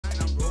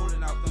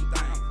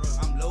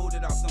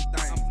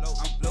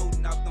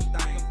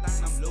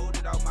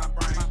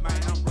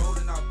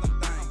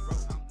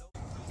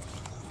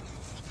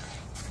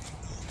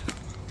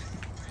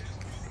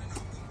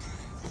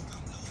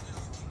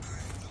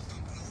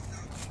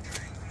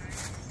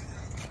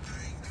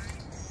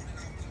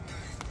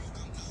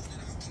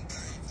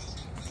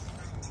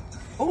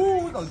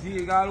we go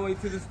jig all the way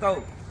to the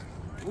stove.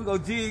 We go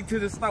jig to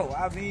the stove.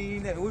 I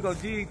mean that. We go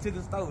jig to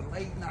the stove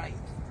late night.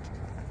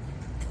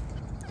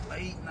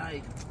 Late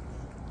night.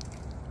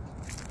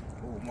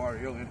 Oh,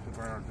 Mario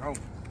Instagram. Oh.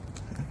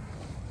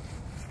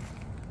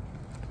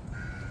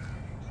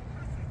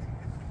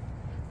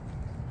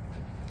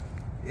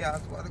 Yeah, I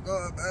swear to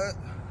God, man.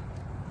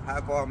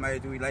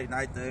 HotBoyMajor, we late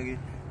night thugging.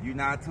 You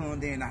not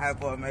tuned in to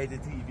HotBoyMajor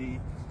TV.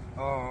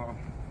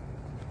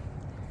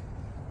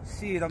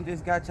 Shit, I'm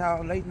just got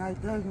y'all late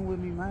night thugging with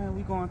me, man.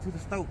 We going to the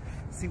stove.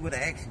 See where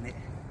the action is.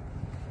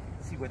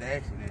 See where the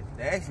action is.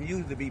 The action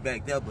usually be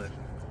back there, but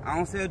I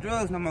don't sell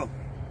drugs no more.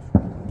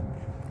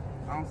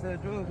 I don't sell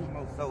drugs no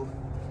more. So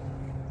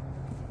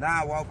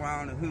now I walk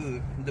around the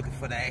hood looking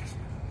for the action.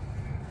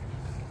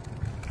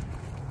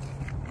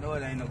 You know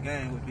it ain't no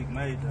game with Big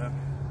Major.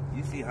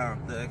 You see how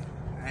I'm thugging.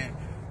 I ain't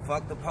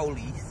fuck the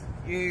police.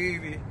 You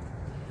hear me?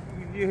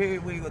 You hear me?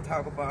 We ain't gonna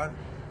talk about it.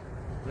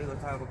 We ain't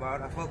gonna talk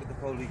about it. I fuck with the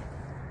police.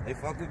 They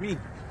fuck with me.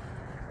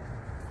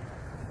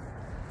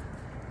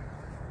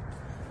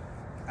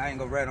 I ain't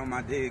gonna rat on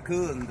my dead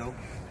cousin though.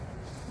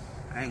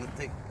 I ain't gonna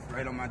take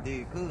rat on my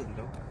dead cousin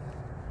though.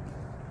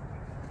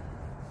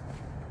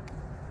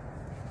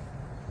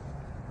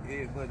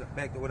 Yeah, but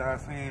back to what I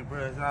was saying,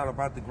 bro, it's all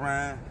about the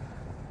grind.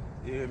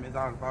 You hear me? It's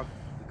all about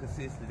the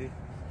consistency.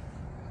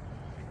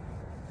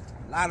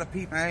 A lot of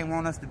people ain't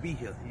want us to be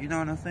here. You know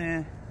what I'm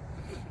saying?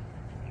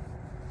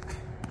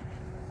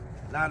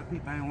 A lot of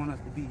people ain't want us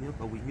to be here,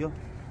 but we here.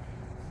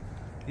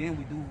 Then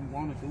we do what we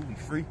want to do. We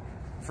free.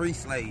 Free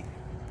slave.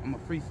 I'm a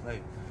free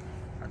slave.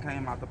 I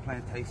came out the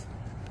plantation.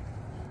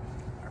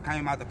 I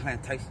came out the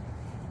plantation.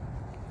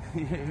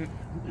 See,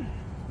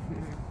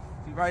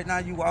 right now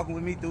you walking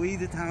with me through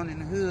either town in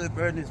the hood,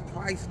 bro, and it's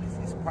priceless.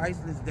 It's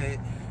priceless that,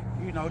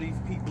 you know, these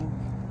people,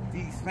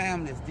 these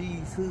families,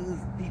 these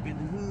hoods, people in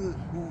the hood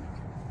who,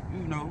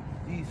 you know,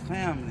 these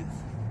families,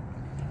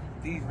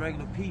 these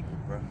regular people,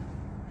 bro.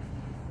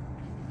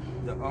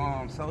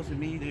 The social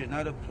media and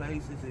other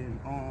places and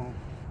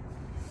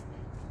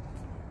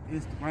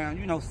Instagram,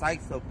 you know,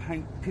 sites of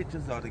paint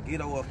pictures of the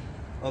ghetto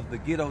of the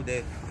ghetto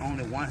that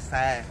only one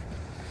side.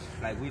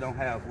 Like we don't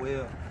have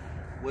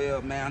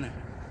well-mannered,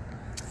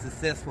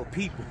 successful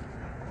people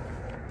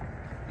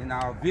in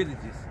our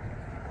villages,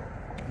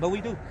 but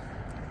we do.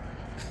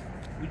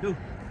 We do.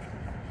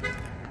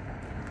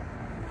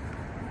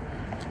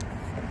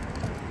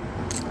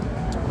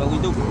 But we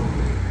do.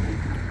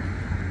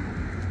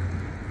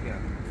 Yeah.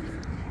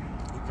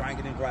 We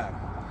drinking and driving.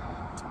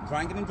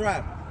 Drinking and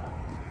driving.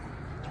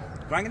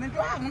 Drinking and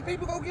driving. Them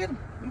people go get him.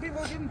 Them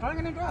people go get him.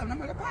 Drinking and driving. I'm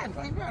like,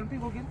 drinking and driving. Them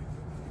people go get him.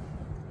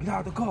 Get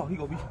out the car. He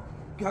gonna be. You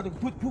got to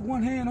put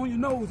one hand on your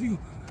nose. He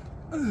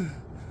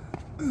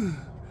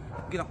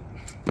get up.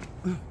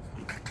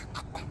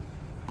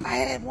 I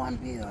had one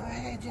bill. I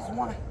had just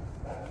one.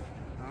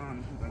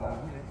 People ain't gonna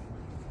hear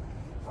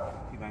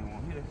that. People ain't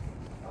gonna hear that.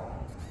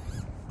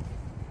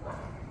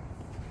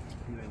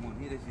 People ain't gonna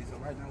hear that shit. So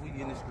right now we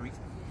in the streets.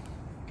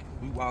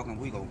 We walking.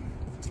 We go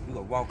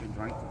walk and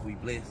drink. We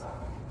blessed.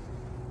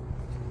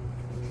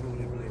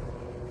 Truly blessed.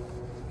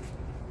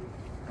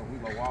 So we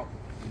go walk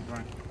and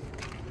drink.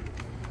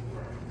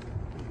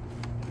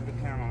 Put the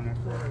camera on that.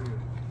 You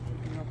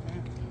know what I'm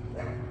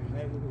saying?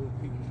 Neighborhood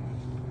people.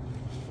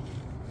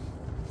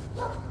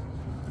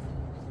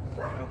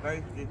 Okay.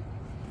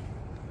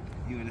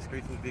 You in the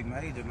streets with Big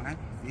Major, man.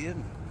 Feel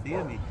me?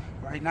 Feel me?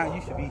 Right now,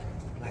 you should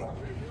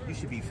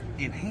be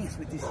enhanced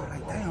with this shit.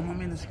 Like, damn,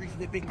 I'm in the streets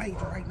with Big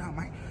Major right now,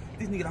 man.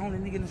 This nigga the only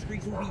nigga in the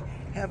streets who be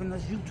having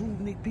us YouTube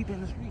nigga people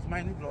in the streets,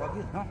 man. This vlog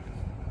is dumb.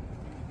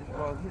 This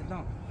vlog is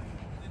dumb.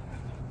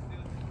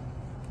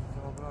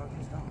 This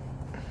vlog is dumb.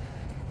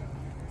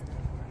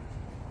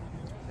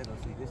 Let's go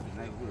see. This is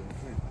neighborhood.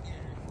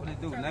 What it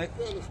do, Nate?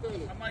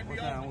 I might be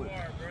on the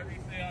bar, bro. He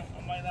said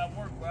I might not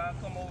work, but I'll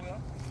come over here.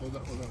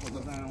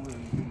 What's down with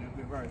you?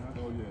 Right,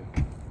 huh? Oh,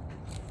 yeah.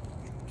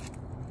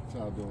 What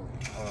y'all doing?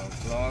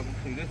 Vlog.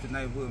 See, this is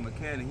neighborhood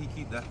mechanic.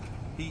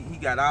 He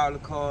got all the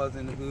cars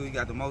in the hood. He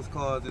got the most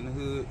cars in the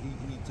hood.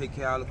 He take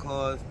care of all the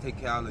cars, take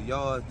care of all the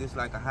yards. This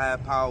like a high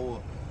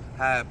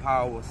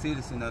power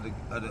citizen of the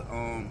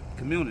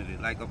community,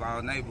 like of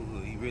our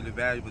neighborhood. He really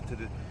valuable to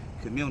the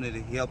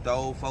community. He help the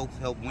old folks,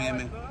 help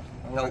women,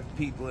 help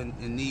people in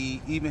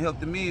need, even help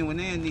the men when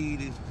they're in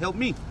need. Is help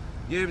me.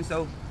 You hear me?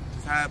 So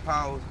it's high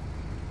power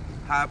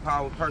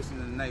person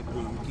in the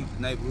neighborhood who keeps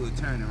the neighborhood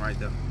turning right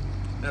there.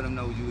 Let them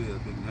know who you is,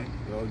 Big Nate.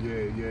 Oh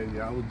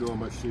yeah. I was doing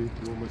my shit.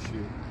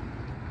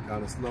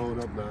 Kind of slowed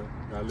up now.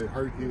 Got a little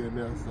hurt here and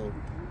there, so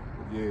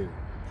yeah.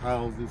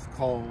 Houses,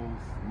 cars,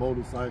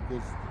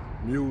 motorcycles,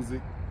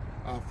 music.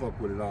 I fuck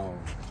with it all.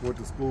 Went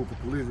to school for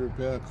collision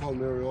repair,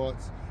 culinary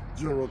arts,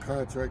 general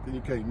contractor.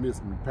 You can't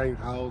miss me. Paint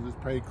houses,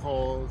 paint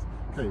cars.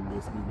 Can't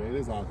miss me, man.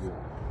 It's out here.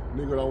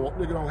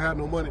 Nigga don't have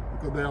no money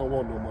because they don't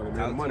want no money,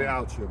 man. The money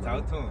out here, man.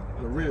 Talk to him.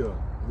 The real.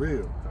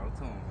 Talk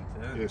to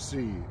him. Yeah,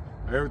 shit.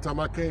 Every time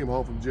I came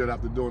home from jail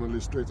after doing the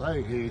little stretch, I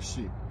ain't had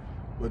shit.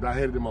 But I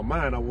had it in my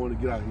mind, I wanted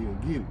to get out here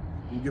and get it.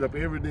 You get up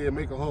every day and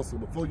make a hustle.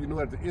 Before you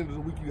know, at the end of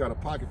the week, you got a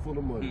pocket full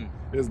of money.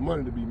 There's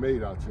money to be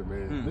made out here,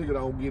 man. Nigga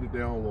don't get it, they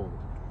don't want it.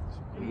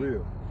 For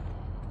real.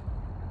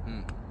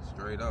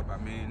 Straight up, I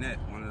mean that.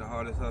 One of the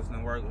hardest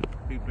hustling workers,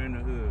 people in the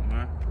hood,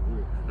 man.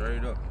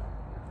 Straight up.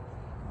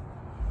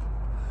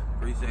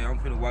 Appreciate it. I'm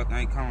finna walk,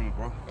 I ain't coming,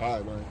 bro.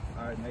 Alright, man.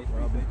 Alright, Nate.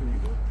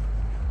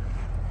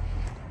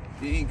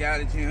 You ain't got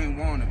it, you ain't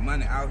want it.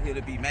 Money out here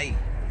to be made.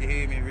 You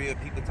hear me? Real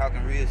people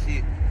talking real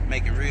shit,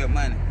 making real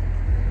money.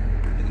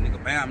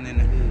 Nigga Bam in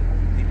the hood.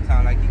 People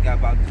sound like he got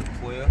about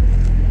 12.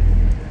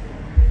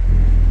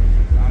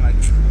 Sound like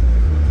he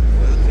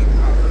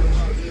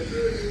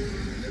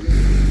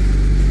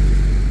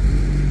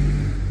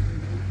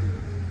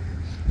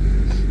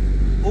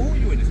 12 Ooh,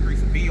 you in the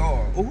streets of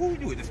BR. Ooh,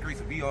 you in the streets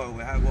of BR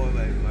with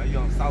HotBoy, like you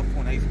on South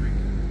 28th Street.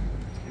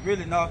 It's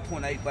really North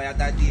 28th, but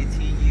after I did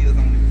 10 years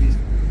on the bitch,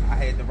 I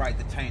had the right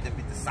to change that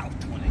bitch to South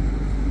 28th.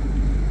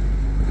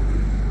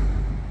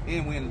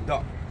 And we in the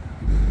dark.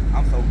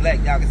 I'm so black,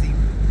 y'all can see.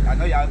 I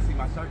know y'all can see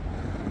my shirt.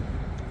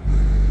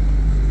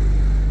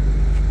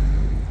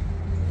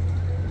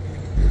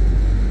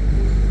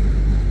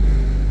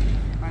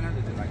 Man, that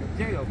is like a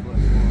jail bus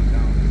going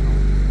down.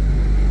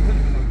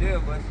 Couldn't be no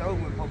jail bus. So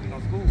we supposed to be no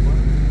school bus.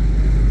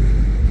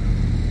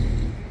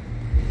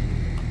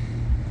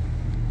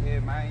 Yeah,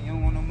 man, you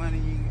don't want no money.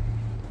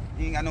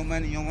 You ain't got no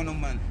money. You don't want no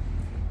money.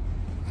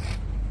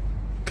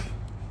 You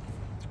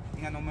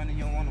ain't got no money.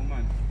 You don't want no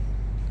money.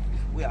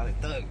 We out here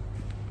thugging.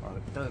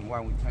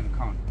 While we turn the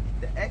corner.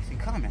 They're actually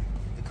coming.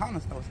 The corner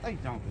store stay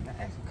jumping. They're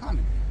actually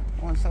coming.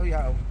 I want to show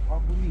y'all.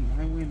 Walk with me,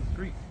 man. We in the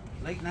street.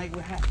 Late night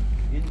with Hot.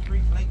 In the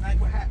streets, late night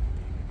with Hot.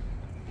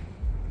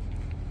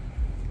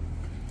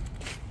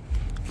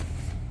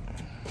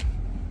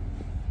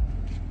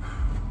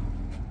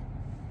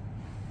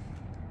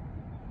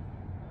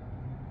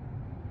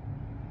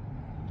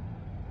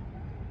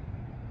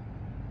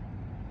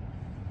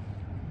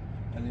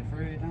 Is it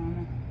Fred down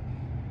there?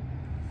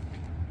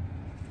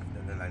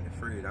 Like the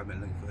Fred, I've been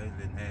looking for his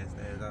little ass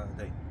all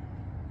day.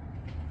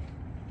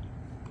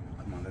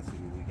 Come on, let's see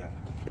what we got.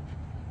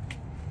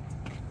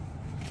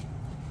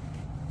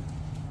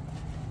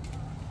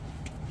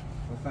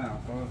 What sound,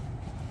 folks?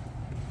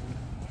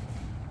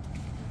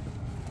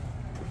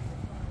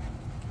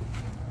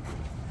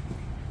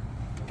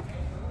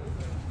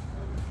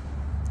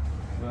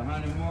 For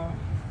 100 more?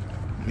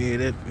 Yeah,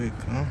 that big,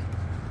 huh?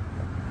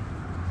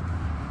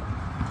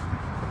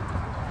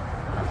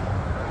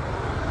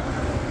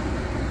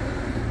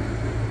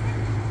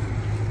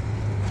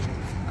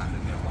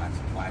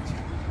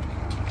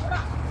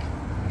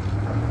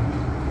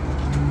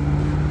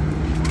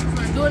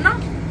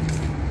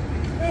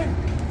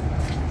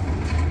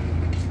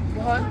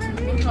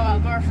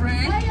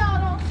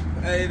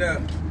 Hey there.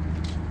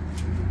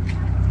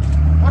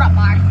 What up,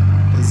 Mark?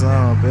 What's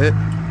up, bitch?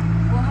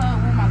 With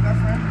my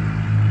girlfriend.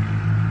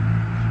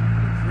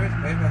 Fresh,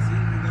 baby. I see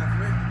you got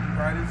fresh. You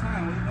right in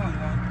time. What you doing? You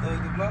want to thug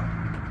the block?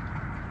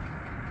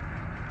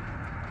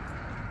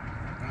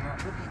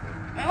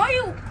 Man, why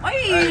you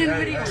in the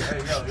video?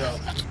 Hey, yo.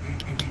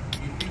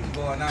 You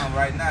going on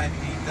right now.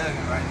 He's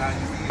thugging right now.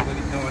 You see what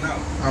he's doing out.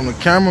 I'm the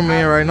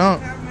cameraman right now.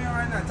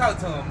 Talk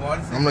to him, boy.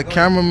 I'm the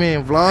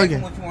cameraman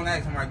vlogging. What you want to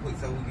ask him right quick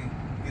so we can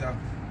get off.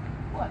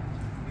 What?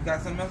 You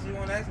got something else you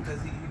want to ask him?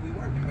 Because we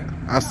working,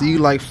 man. I see you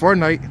like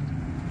Fortnite.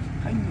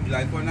 How you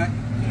like Fortnite?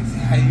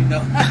 How you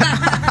know?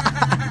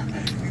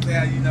 You say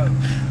how you know.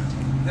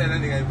 Tell that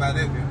nigga about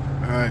that, man.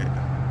 Alright.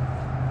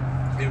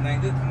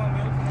 Everything good? Come on,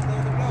 man. We finna go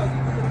to the vlog.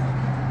 You good?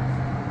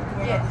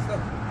 Come on out the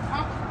stuff.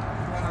 Huh?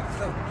 Come on out the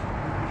stuff.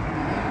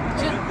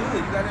 You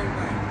good. You got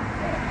everything.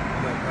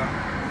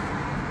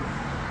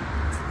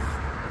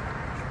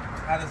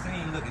 How the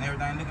scene looking?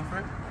 Everything looking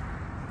fresh?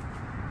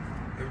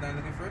 Everything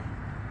looking fresh?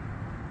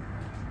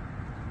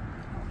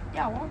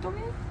 Y'all want to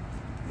me?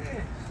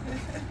 Yeah.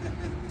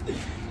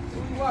 Who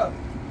you up?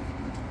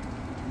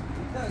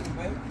 You thugging,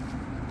 baby.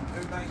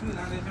 Everything good.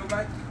 Now that's your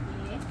bike?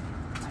 Yeah.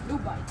 My new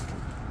bike.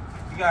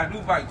 You got a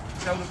new bike.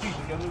 Show the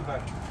people your new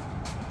bike.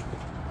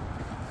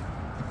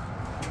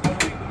 Show the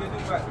people your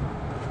new bike.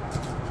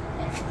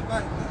 New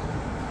bike.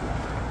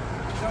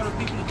 Show the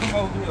people to come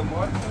over here,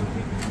 boy. Show the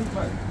people your new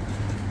bike.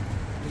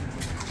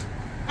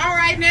 All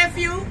right,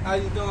 nephew. How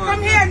you doing?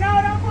 Come here.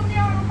 No, don't put me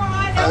on the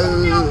phone. Don't put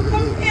me on.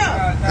 Come here.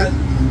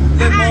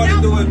 Let Marty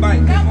do his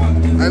bike.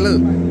 Hey, look.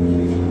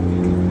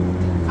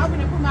 I'm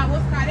gonna put my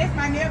what's called. That's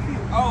my nephew.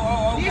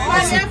 Oh. This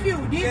my nephew.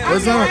 This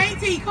What's I'm your up?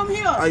 auntie. Come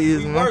here. I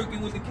use You my.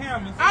 working with the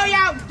cameras. Oh,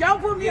 y'all,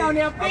 don't put me on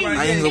there, please. All right,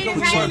 I ain't gonna This put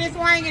you hanging on. and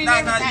swinging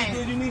and Nah,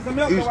 everything. you need some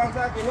help.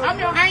 I'm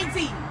your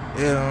auntie.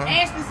 Yeah.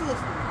 Ashley's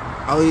sister.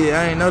 Oh yeah,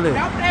 I ain't know that.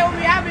 Don't play with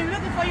me. I've been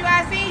looking for you.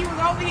 I seen you was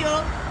over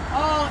here.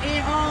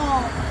 In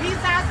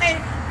Eastside State.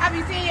 I be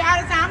seeing you all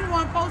the time. I'm the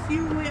one post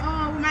you with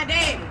my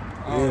daddy.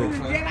 Oh, You was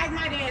okay. just like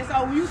my dad. So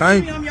when you see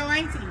Thank me, I'm your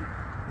auntie.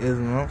 Yes,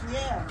 ma'am.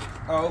 Yeah.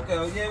 Oh, okay.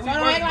 Yeah, we So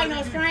don't act like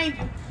no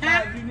stranger.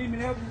 Huh? If you need me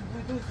to help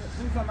you do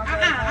something,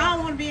 I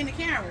don't want to be in the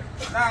camera.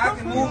 Nah, I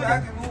can move.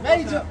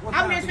 Major.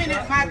 I'm just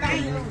finished my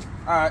thing.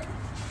 All right.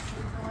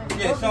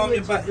 Yeah, show him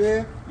your bike.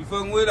 You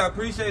fucking with it. I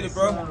appreciate it,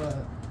 bro.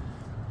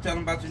 Tell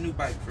them about your new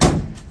bike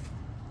first.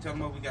 Tell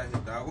them what we got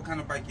here, dog. What kind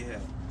of bike you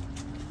have?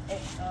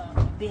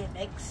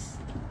 BMX.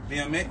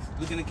 BMX?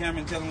 Look in the camera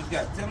and tell them what you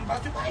got. Tell them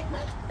about your bike,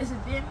 man. It's a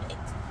BMX.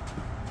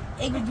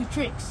 It can do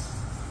tricks.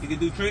 You can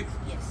do tricks?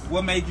 Yes.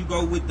 What made you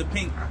go with the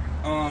pink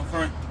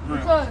front rim?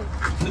 Because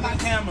look at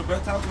the camera, bro.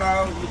 Talk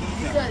loud. Look at the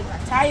camera. Because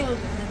the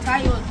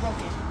tire was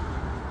broken.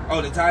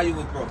 Oh, the tire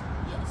was broken.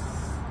 Yes.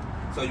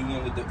 So you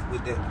went with that.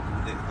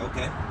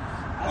 Okay.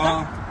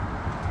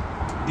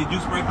 Did you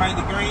spray paint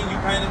the green? You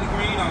painted the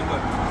green or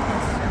what?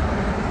 Yes.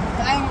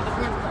 I don't want the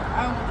girl.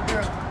 I don't want the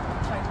girl.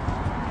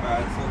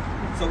 Alright,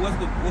 so what's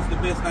the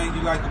best thing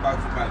you like about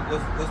your bike?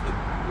 What's the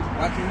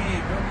watch your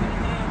hand, bro? Look at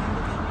your hand.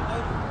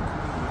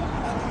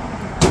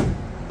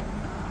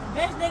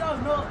 Best thing I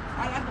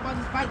like about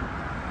this bike,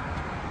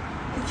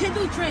 it can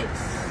do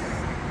tricks.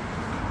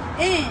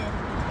 And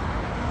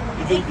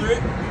you do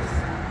tricks?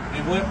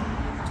 And what?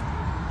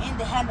 And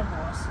the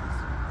handlebars.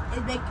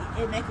 It make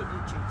it do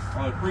tricks.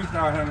 Oh, the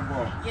freestyle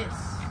handlebar. Yes.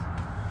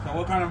 So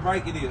what kind of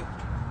bike it is? A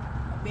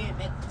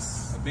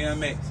BMX. A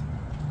BMX.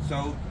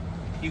 So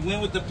he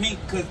went with the pink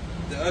because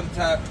the other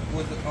type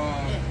was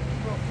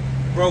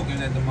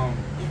broken at the moment.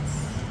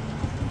 Yes.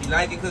 You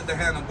like it because the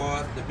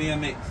handlebars, the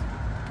BMX.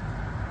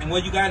 And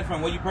where you got it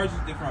from? Where you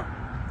purchased it from?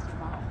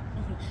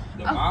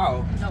 The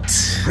mall. No. I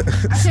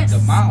couldn't. The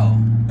mall.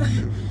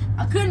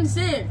 I couldn't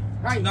say it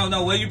right.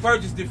 No. Where you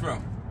purchased it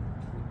from?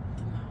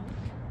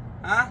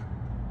 Huh?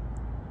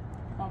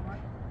 Walmart.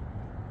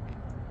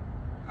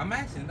 I'm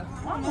asking. I'm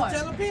Walmart.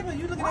 telling people.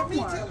 You looking at me?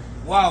 Walmart.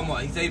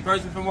 Walmart. He said he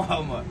purchased from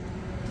Walmart.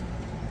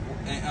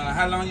 And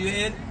how long you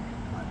had?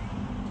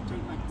 3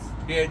 months.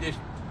 Yeah, just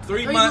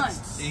 3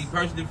 months. And he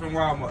purchased it from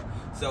Walmart.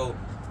 So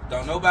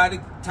don't nobody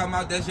talking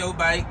about that's your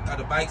bike or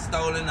the bike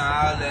stolen or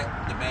all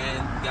that. The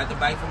man got the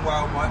bike from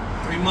Walmart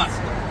 3 months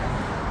ago.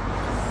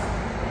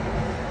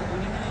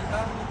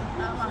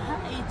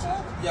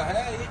 Your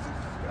hair itchy?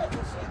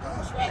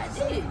 I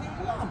did.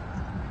 Come on.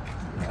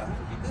 Yeah,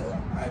 you good. All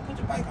right, put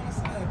your bike on the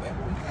side, baby.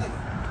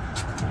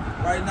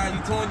 Right now,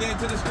 you tuned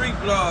into the street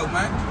vlog,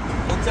 man.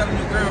 Go tell them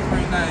your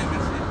girlfriend name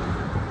and shit.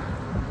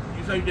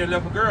 You say you just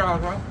left a girl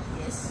house, huh?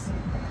 Yes.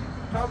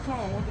 Talk to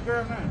him. What's the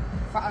girl's name?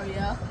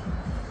 Faria.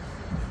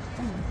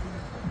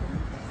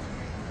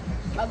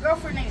 My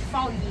girlfriend named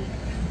Faria.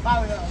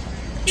 Faria.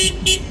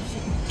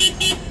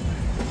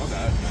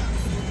 Okay.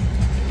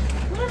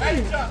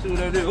 See what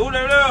they do. Who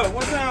they do?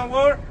 What's down,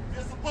 boy?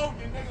 Just support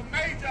me, nigga.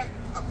 Major.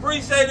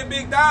 Appreciate it,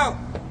 big dog.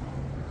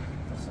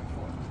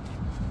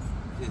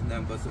 Just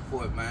nothing but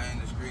support, man.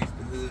 The streets,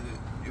 the hood,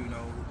 you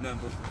know, nothing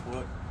but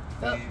support.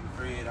 Yep. Me and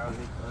Fred out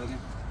here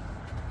thugging.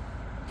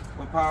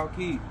 What Paul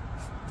Key?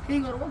 He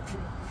ain't go to work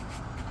today.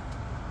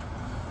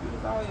 He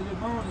was out here this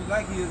morning,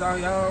 like he was out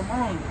here all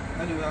morning.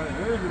 Like he was out here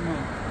early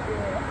morning.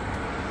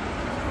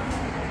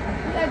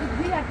 Yeah.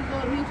 We have to go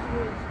to Houston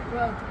with his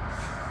relatives.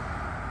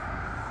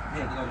 He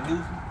had to go to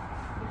Houston.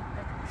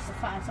 To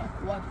find some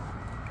quarter.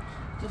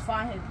 Just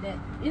find his dad.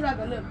 He's like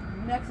a little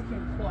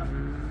Mexican quarter.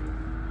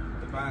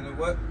 To find out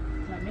what?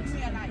 Like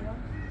Mexican quarter.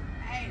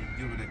 Hey.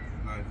 Give it that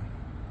night.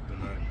 The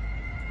night.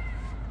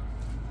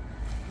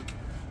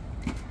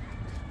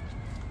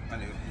 My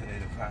nigga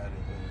had a fire that day.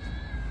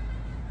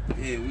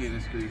 Yeah, we in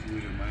the streets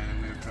with it,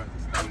 man. We're across the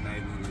store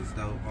neighborhood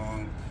store.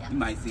 You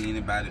might see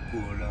anybody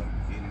pull up,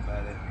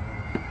 anybody,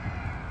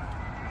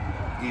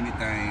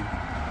 anything.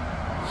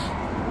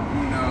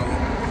 You know,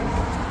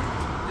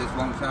 just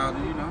want y'all to,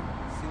 you know,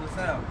 see what's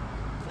up.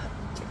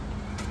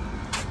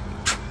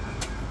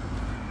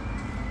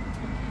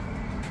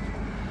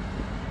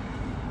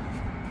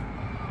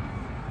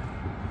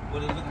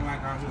 What it looking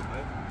like out here,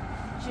 baby?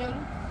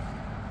 Chilling.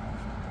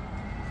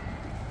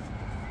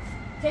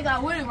 Take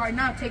out Willie right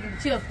now, taking the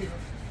chill pill.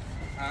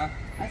 Huh?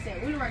 I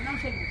said, Willie right now,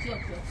 taking the chill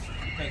pill.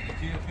 You take the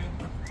chill pill?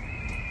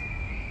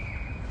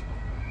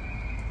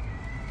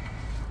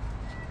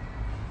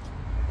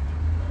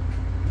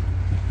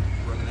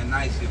 Working that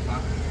night shift, huh?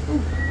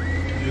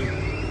 You?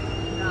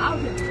 No, I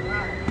was just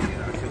around.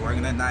 Yeah, I should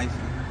working that night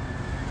shift.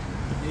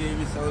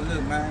 Yeah, so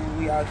look, man,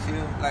 we out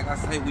here, like I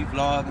say, we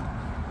vlogging.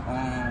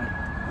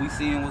 We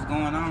seeing what's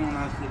going on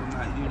out here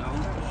tonight, you know.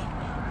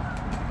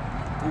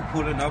 Who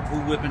pulling up, who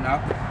whipping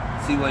up.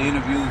 See what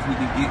interviews we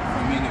can get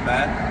from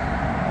anybody.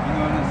 You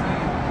know what I'm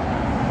saying?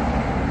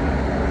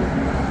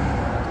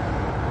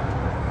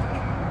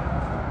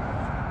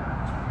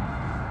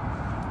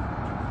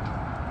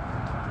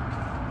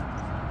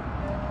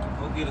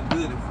 Go get a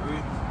goodie, for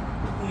real.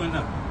 Who in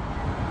up?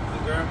 The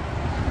girl?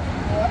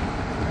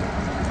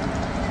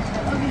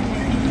 You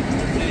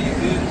said you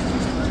good?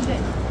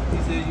 You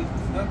said you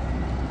stuck?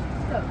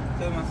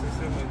 Tell my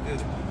sister I'm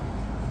good.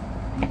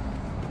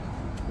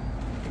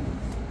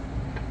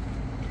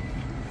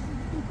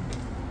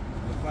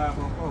 The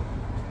 504.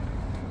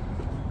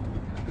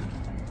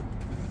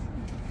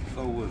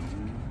 Go with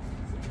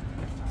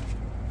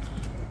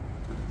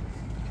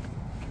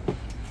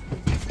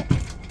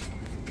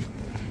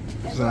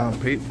it. Sound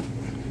Pete.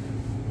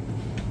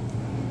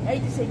 They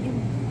just said give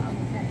me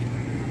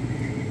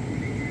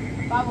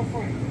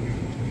 504.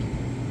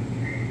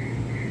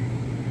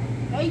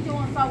 They What you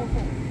doing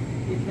 504?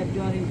 If that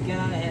Jordan get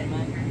out of here,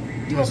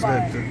 man. You What's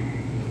about that?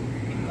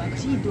 Like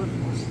she doing the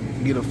most.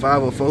 Get a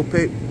 504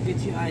 pick. Get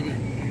your ID.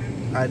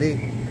 ID.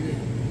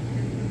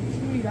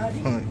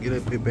 Yeah. Get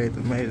up here,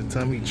 Baton. Man,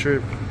 tell me he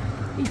tripped.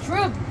 He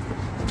tripped.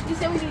 He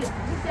said we need.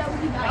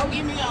 Don't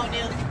get me on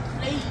there,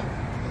 please.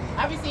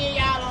 I be seeing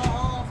y'all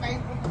on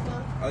Facebook and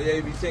stuff. Oh yeah,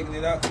 you be checking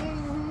it out.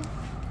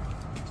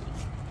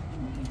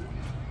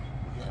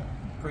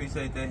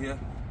 Appreciate that here.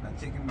 Now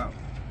check him out.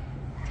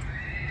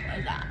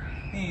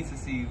 He ain't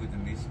succeed with the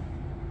mission.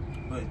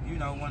 But you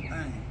know one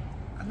thing,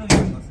 I know he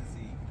ain't gonna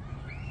succeed.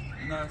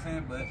 You know what I'm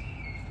saying? But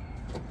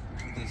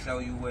he just show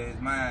you where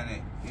his mind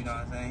at. You know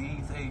what I'm saying? He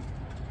ain't say,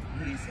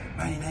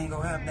 man, it ain't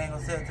gonna happen, they ain't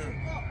gonna set to it.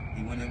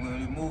 He went in with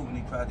his move and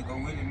he tried to go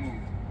with his move.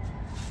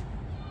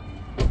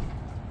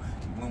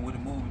 He went with the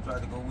move, he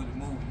tried to go with the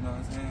move, you know what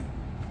I'm saying?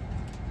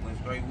 Went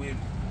straight with it.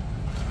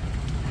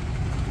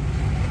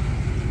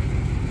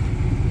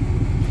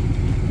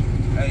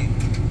 Hey,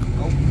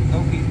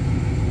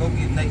 go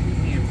get Nate.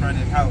 He in front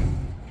of his house.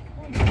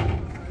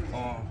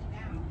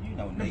 You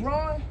know Nate.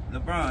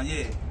 LeBron,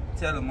 yeah.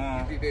 Tell him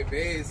Get that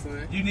bad,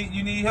 son. you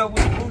need help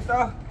with the boost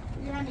off?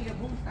 Yeah, I need a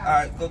boost off.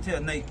 Alright, go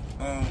tell Nate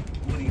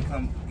when he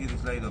come get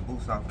his lady a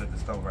boost off at the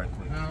store right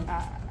quick.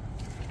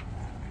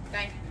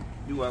 Thank you.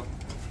 You welcome.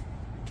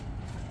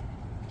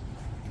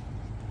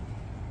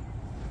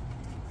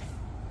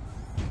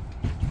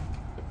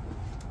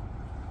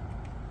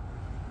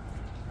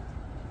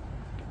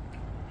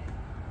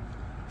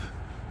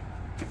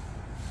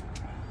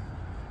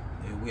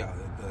 We out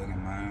here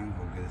thugging, man.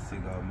 Go get a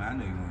cigar, man. I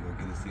know you wanna go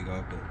get a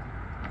cigar, but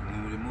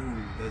when we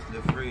move, that's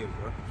the free,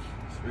 bro.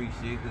 Street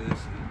shit, good shit. You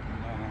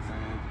know what I'm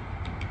saying?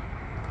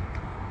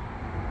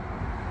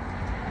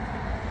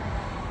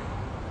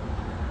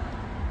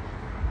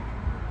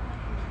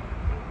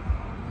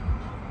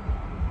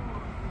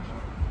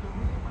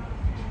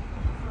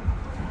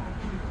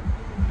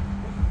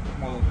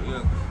 Come over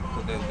here,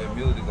 cause that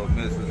music gonna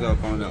mess us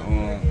up on the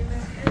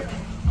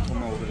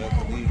come over there,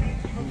 cause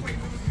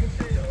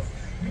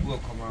we'll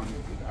come around here.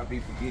 I be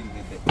forgetting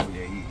that. Oh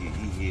yeah, he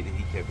hit it.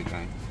 He kept it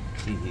going.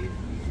 He hit it.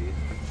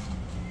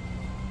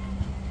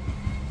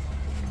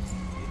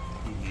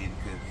 He hit it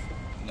because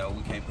you know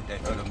we can't put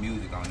that other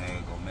music on there.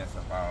 It's gonna mess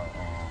up our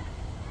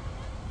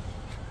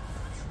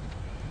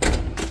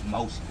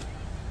motion.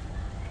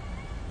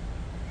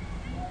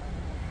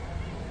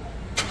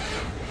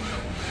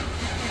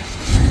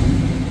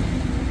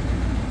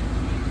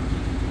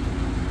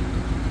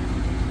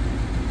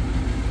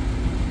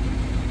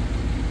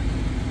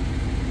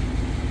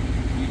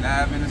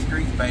 Live in the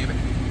streets, baby.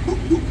 Oh,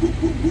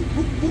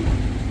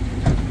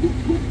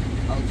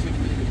 shit, you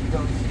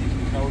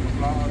know the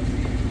vlog,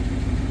 shit.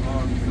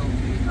 So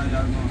shit, how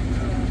y'all doing?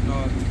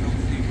 Vlog is so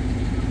serious.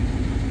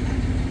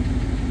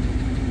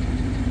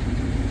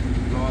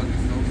 Vlog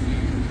is so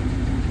serious.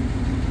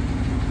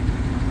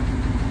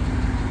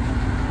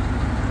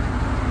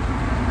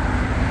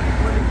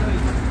 What is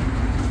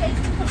it?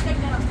 Take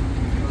that up.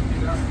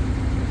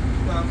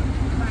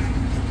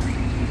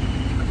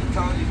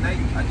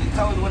 I just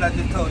told you what I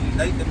just told you.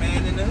 Nate the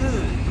man in the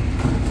hood.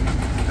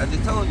 I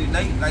just told you,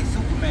 Nate like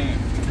Superman.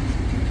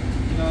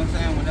 You know what I'm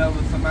saying?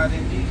 Whenever somebody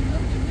in need.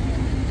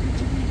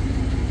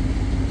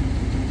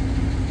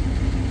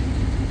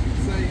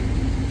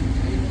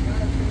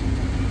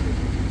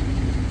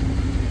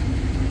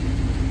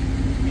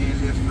 Man,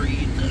 just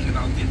free thugging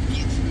out this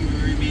bitch. You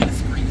heard me in the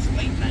streets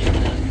late night.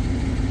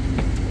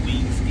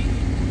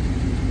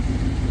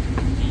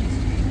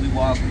 We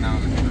walking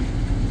down the street.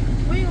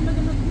 Where you gonna make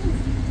another move?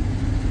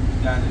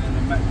 Got it in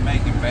the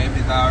making, baby.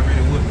 It's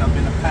already whipped up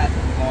in the pack.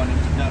 We're going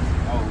into production.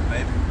 Oh,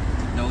 baby.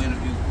 No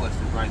interview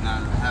questions right now.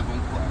 Have them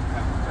questions,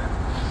 baby.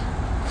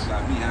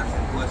 Got me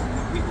answering questions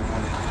that people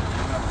want to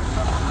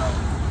know,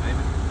 baby.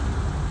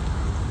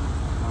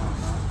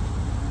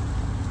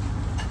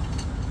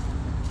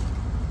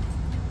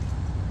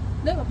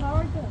 Look, a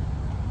power right there.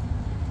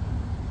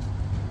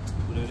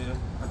 What it is?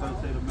 I thought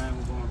you said the man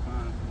was going to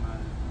find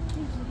somebody.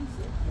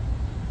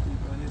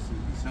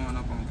 He's showing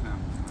up on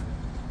camera.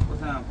 What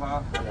time,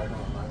 Paul?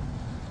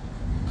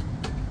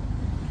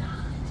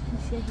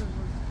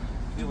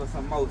 Give us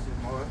some motion,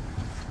 boy.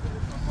 Give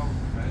us some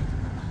motion, man.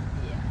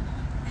 Yeah.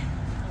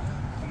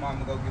 Come on,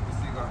 I'm gonna go get the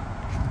cigar.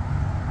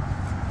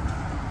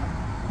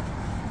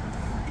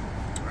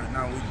 Right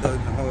now we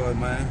thugging hard,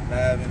 man.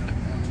 Live in the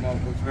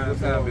motherfuckers.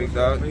 What's up, big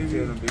dog? You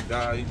feeling, big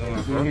dog? How you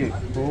doing,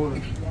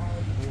 bro?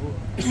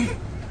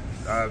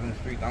 Live in the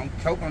street. Don't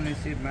choke on this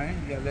shit, man.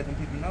 You gotta let them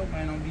people know,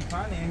 man. Don't be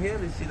trying to inhale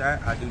this shit.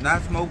 I do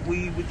not smoke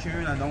weed with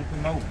churn. I don't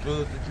promote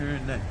drugs with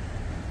churn. Nothing.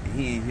 And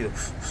he ain't here.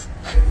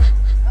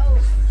 Oh,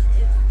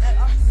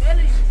 I'm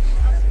smelling you.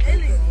 I'm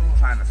smelling you.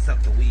 Trying to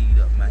suck the weed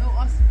up, man. No,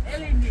 I'm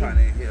smelling you. Trying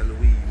to inhale the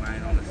weed,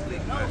 man, on the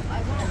slick, No, man.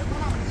 I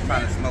won't.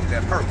 Trying to smoke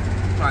that perk.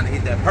 Trying to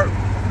hit that perk.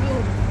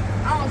 No,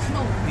 I don't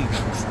smoke.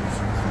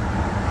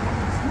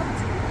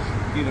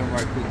 Get him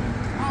right quick.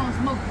 I don't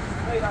smoke.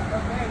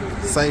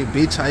 Say,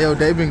 bitch, how your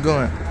day been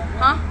going?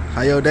 Huh?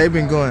 How your day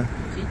been going?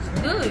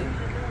 It's good.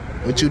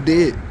 What you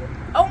did?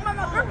 Oh, my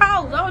grandpa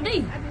house,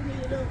 OD.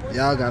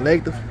 Y'all got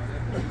elective?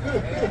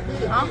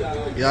 Huh?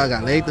 Y'all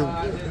got elective?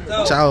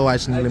 Y'all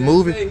watching the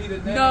movie?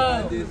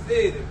 No.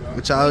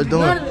 What y'all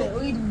doing? None of it.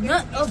 We do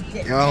none of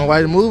that. Y'all don't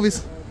watch the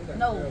movies?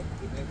 No.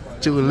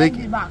 She was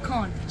licking. About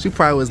con. She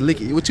probably was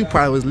licking. What you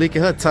probably was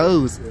licking her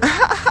toes.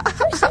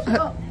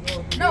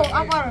 No,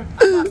 I bought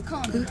a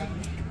condom.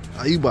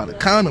 Oh, you bought a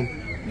condom?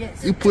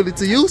 Yes. You put it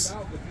to use?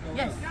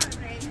 Yes.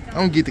 I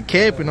don't get the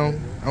capping on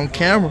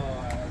camera.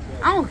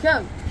 I don't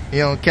care. You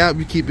don't cap,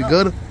 you keep it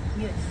gutter?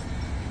 Yes.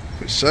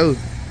 For sure.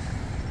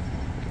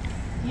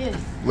 Yes.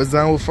 What's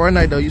on with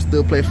Fortnite though? You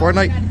still play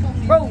Fortnite?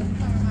 Bro,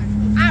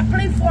 I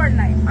play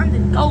Fortnite. I'm the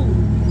GOAT.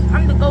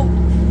 I'm the GOAT.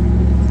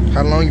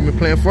 How long you been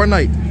playing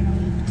Fortnite?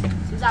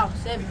 Since I was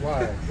 7.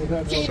 Why?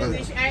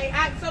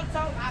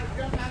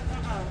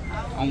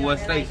 On what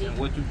station?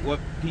 What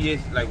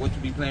PS, like what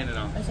you be playing it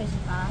on? PlayStation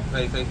 5.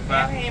 PlayStation I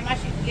 5? had my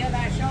shit together.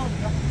 I showed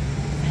you.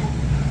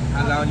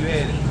 How long you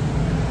had it?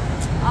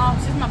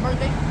 Since my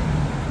birthday.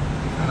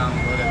 How long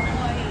ago that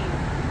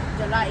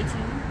been? July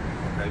 18th.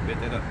 Okay, bet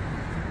that up.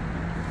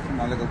 Come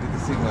on, let's go get the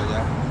signal,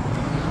 y'all.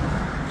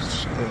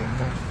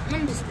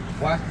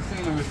 Watch the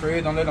scenery,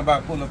 Fred. Don't let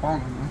nobody pull up on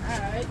them.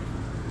 Alright.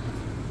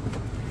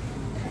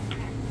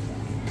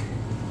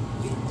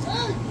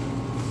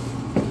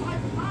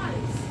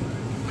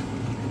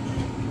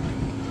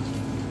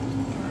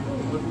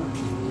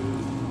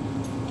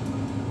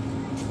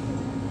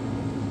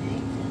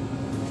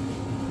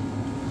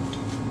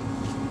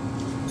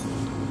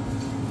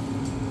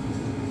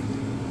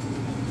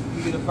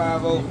 You get a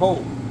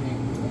 504.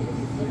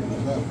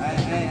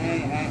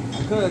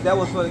 Cause that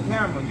was for the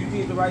camera. You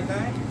did the right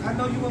thing. I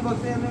know you weren't gonna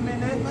sell them in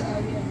that.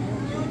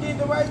 You did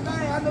the right thing.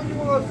 I know you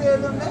weren't gonna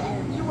sell them that. I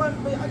knew you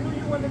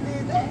wouldn't have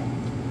did that.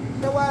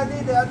 That's why I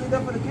did that. I did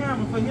that for the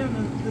camera, for him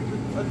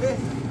to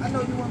listen. I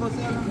know you weren't gonna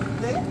sell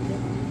them that.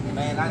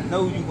 Man, I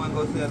know you weren't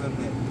gonna sell them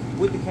that.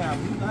 With the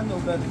camera. I know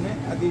better than that.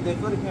 I did that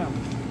for the camera.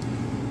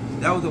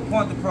 That was a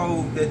point to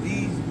prove that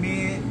these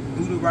men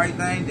do the right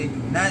thing. They do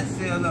not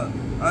sell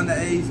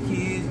underage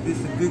kids. This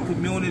is a good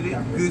community,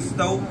 good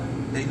store.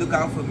 They look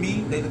out for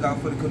me, they look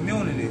out for the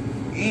community.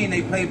 And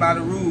they play by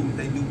the rules.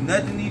 They do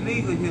nothing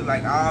illegal here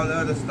like all the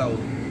other stores.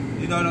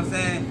 You know what I'm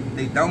saying?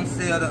 They don't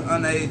sell to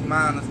underage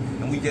minors,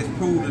 and we just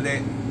proved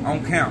that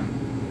on camera.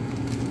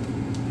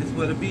 That's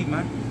what it be,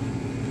 man.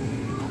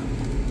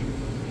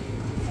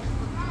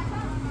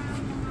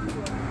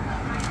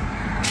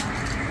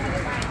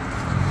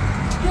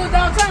 You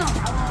downtown.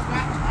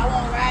 I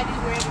won't ride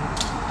these ready.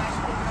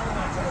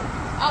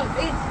 Oh,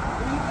 bitch.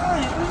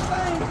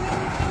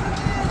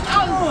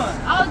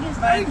 I'll get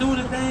started. Do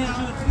the dance,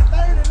 Let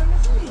me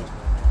see.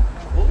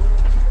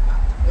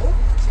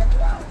 check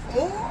it out.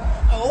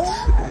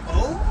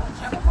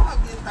 Check it out,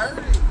 get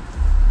 30.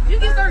 You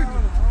get 30. I don't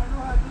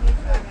know how to do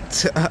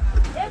that.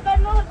 Everybody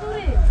know how to do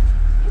this.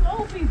 You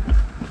old people.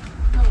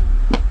 No.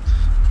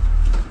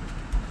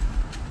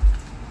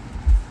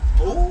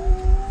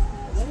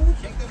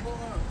 Check that boy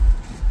out.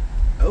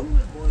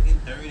 That boy getting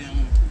 30 on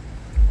him.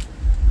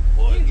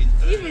 Boy getting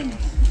 30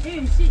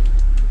 Even shit.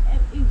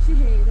 Even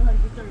shithead know how to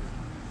get 30.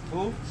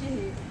 Who?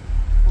 Shithead.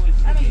 Who is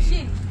I mean,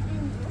 shit.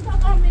 What's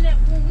up on me that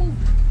movie?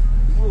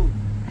 Who?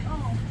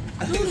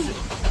 I do. You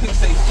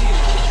say shit.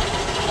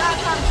 Stop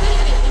talking shit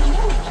in the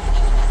movie.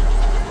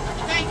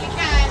 Thank you,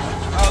 guys.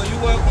 Oh, you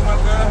welcome, my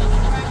girl.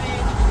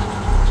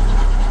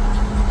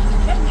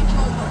 Let me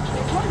go.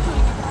 They're coming to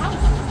the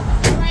house.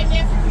 Right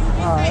there for you.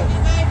 Be safe,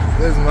 baby.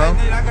 This Hey, man.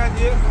 Nate, I got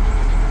you.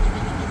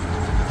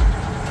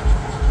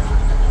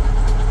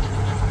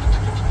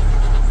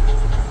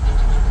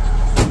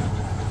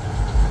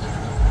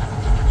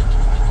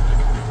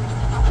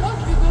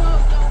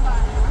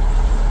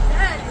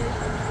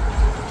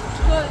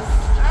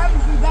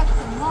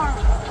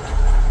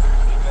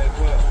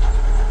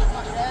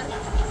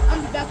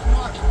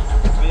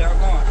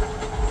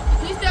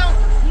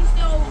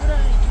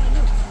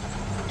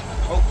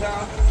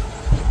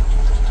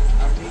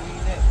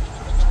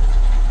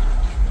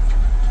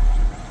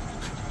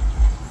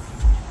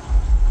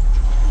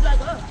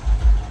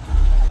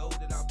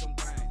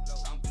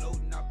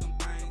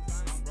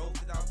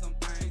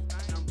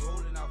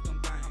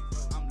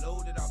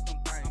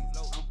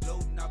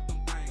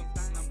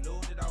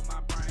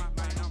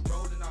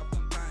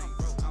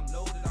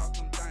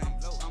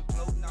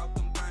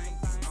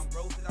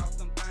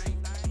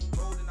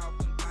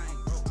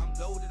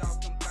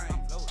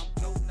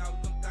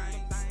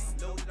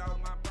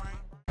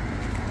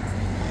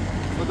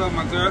 What's up,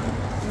 my girl?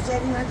 You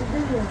said you had the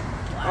video.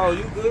 Oh,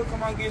 you good?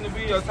 Come on, get in the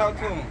video. Talk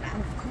to him.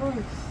 Of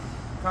course.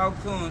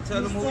 Talk to him.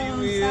 Tell him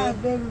who you is.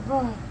 Baby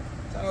boy.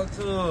 Talk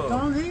to him.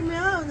 Don't leave me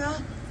out now.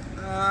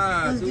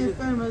 Nah, Let's get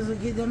famous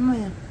and get that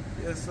man.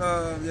 Yes,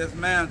 yes,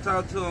 ma'am.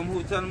 Talk to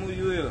him. Tell him who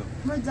you is.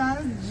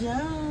 Madonna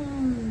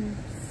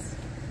Jones.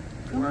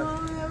 Come What?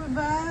 on,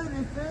 everybody.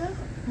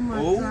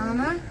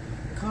 Madonna.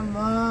 Come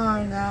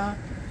on now.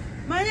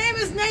 My name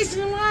is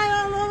Nationwide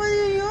all over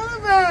the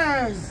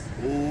universe.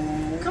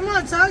 Oh. Come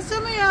on, talk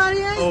to me,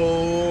 audience.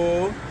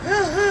 Oh.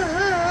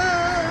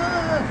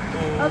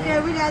 Oh. Okay,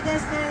 we got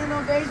that standing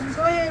ovation.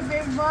 Go ahead,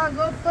 baby boy,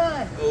 go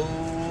fun.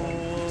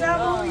 Oh.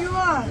 Tell me who you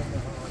are.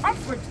 I'm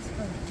from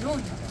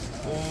Junior.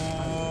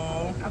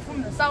 Oh. I'm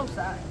from the south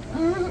side.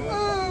 And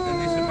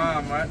this your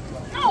mom, right?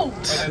 No.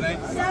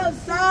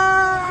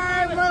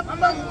 Southside,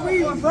 motherfucker,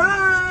 we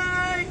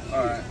right.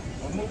 Alright.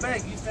 Well, move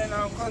back. You stand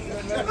on close. No,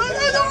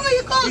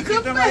 you come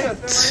Stand back. right here.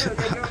 Stand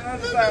right here. Get on the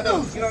other side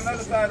of it. Get on the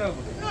other side of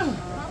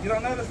it. Get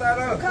on the other side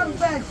of it. Come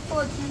back,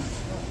 Fortune.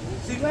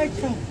 Right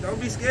there. Don't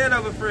be scared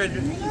of it,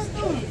 Frederick.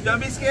 Don't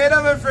be scared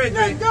of it,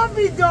 Frederick. No, don't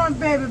be doing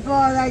baby boy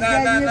like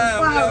that.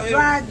 Nah, You nah,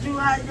 ride you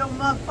out your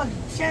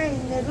motherfucking chain,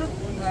 nigga.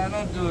 Nah,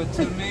 don't do it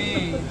to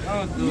me.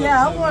 Don't do it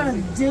Yeah, I to want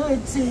to do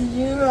it to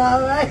you,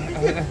 all right?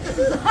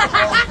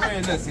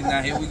 Fred, listen,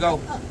 now here we go.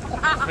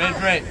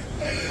 Frederick.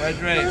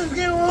 Let's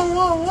get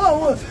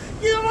whoa.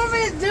 You don't want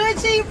me to do it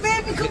to you,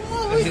 baby? Come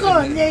on, we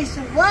going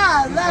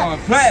nationwide. We Like, going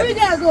platinum. we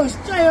gotta go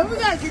straight up. We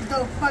gotta get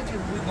those fucking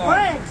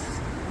ranks.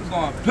 We're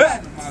going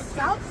platinum out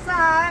there.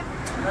 Southside.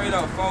 Straight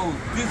up, folks.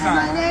 This And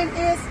my time. name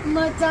is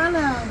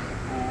Madonna.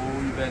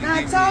 Oh, you better Now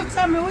get talk me.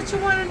 to me. What you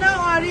want to know,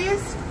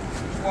 audience?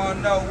 Want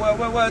to know?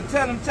 Well,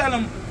 tell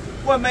them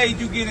what made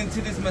you get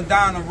into this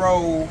Madonna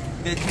role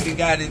that you done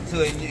got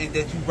into and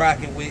that you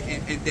rocking with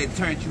and that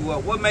turned you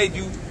up. What made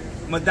you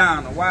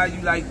Madonna? Why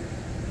you like,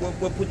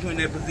 what put you in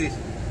that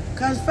position?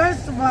 Because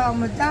first of all,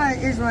 Madonna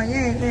is my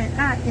name, and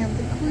I am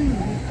the queen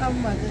of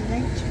Mother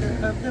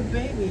Nature, of the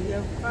baby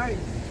of Christ.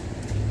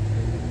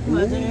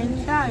 Mother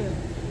and child.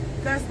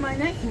 That's my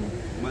name.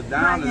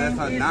 Madonna, that's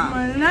her name is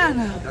name.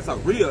 Madonna. That's a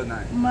real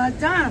name.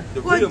 Madonna.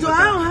 The Well, real do I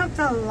Madonna. don't have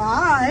to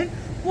lie?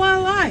 Why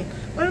lie?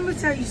 Well, let me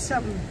tell you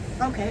something.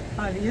 Okay,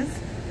 audience.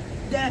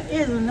 There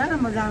is another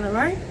Madonna,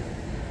 right?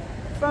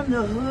 From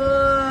the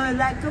hood,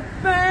 like a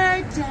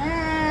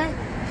virgin.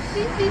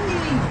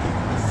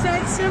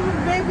 Sex him,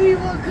 baby, you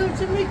want to come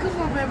to me?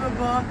 Come on, baby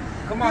boy.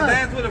 Come on, Look.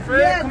 dance with a Fred.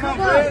 Yeah, come on,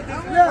 come Fred. on.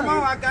 Come Look.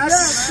 on, I got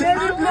Look, you, baby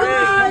man. boy,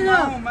 Fred, come look.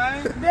 on,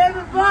 man. Baby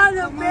boy, Come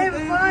on, baby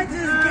boy, baby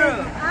just girl.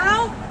 get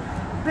out.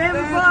 Baby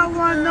boy, I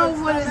want to know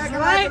what it's Like a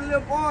like.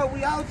 little boy,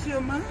 we out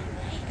here, man.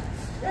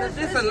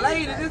 This a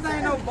lady. This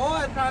ain't no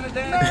boy trying to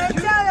dance. Man,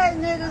 tell that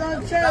nigga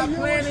don't tell Stop you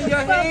playing what in you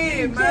your fucking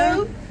head, do.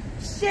 man.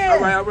 Shit. All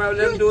right,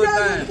 let him do his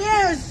tell thing. him,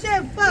 yeah,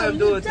 shit, fuck. Let him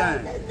do You his tell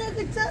thing. that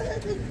nigga, tell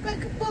that nigga,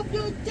 back up off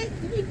your dick,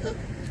 nigga.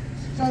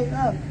 Straight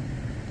up.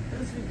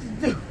 That's what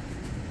you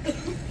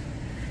do.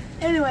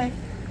 Anyway,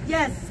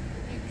 yes,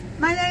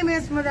 my name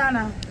is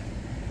Madonna,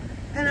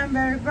 and I'm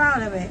very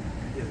proud of it.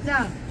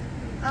 Now,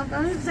 I'm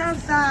from the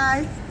south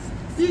side,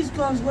 East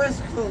Coast,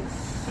 West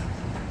Coast,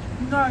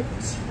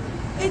 North.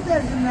 It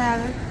doesn't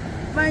matter.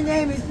 My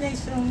name is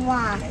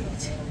nationwide.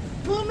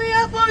 Pull me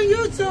up on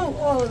YouTube.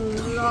 Oh,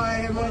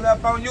 Lord. Put it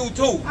up on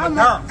YouTube. I'm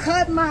Madonna. going to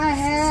cut my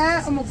hair.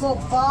 I'm going to go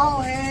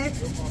bald head.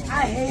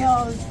 I hate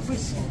all this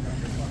pushing.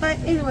 But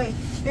anyway,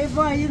 baby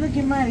boy, you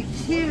looking mighty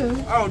cute.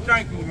 Oh,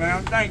 thank you,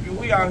 man. Thank you.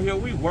 We out here.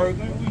 We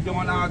working. We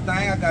doing our thing.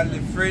 I got a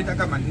little fridge. I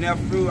got my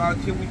nephew out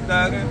here. We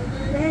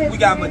thugging. We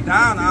got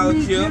Madonna out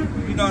here.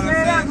 You know what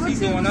I'm saying? She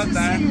doing her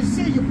thing.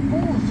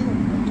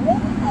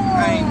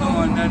 I ain't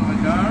doing nothing,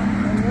 Madonna.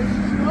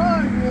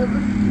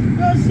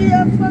 Go see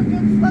that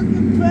fucking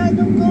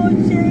platinum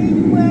gold chain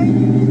you wearing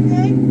in your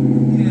neck?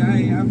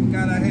 Yeah, I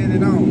forgot I had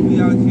it on. We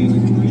out here in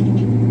the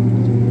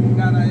street.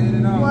 Forgot I had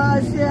it on.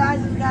 Well, shit, I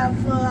just got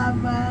to pull out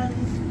mine.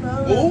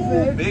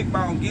 Ooh, big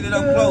bone. Get it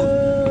up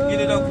close.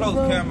 Get it up close,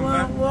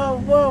 cameraman.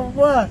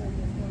 Whoa.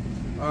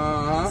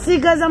 Uh-huh. See,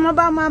 because I'm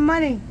about my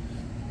money.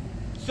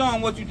 Show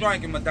them what you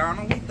drinking,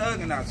 Madonna. We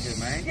thugging out here,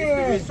 man.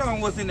 Shit. Show them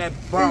what's in that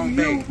brown If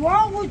bag. you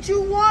want what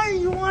you want,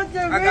 you want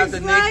the I got rich the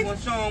next life, one.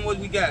 Show them what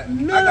we got.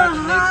 Miller I got the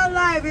High next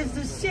Life is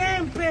the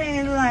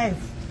champagne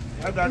life.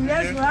 I got And the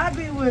that's next what I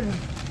be with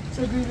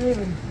them to be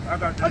living. I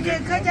got the Okay,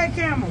 next cut that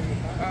camera. We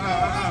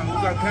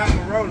got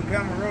camera rolling.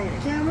 Camera roll,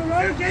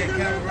 Yeah, get the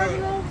camera motherfucking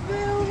rolling. on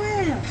film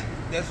in.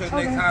 That's your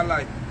Okay. next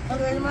highlight.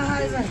 Okay, my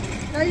highlight.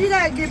 Now you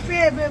gotta get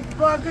paid, baby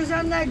boy, because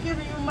I'm not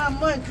giving you my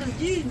money, because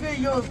these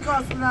videos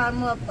cost a lot of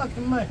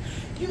motherfucking money.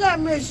 You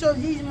gotta make sure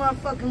these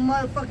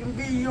motherfucking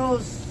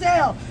videos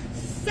sell.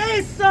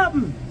 Say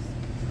something.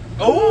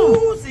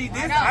 Oh, see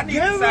this? I need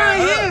Get to sign right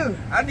her. here.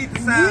 I need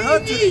to sign her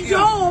We to need the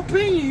your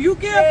opinion. You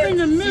get up in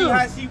the See middle.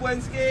 how she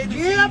wasn't scared to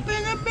Get up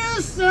in the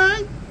middle,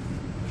 son.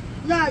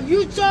 Now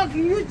you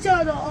talking, you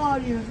tell the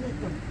audience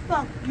what the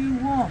fuck you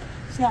want.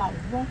 Say I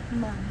want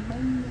my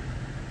money.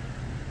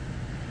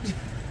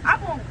 I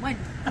want money.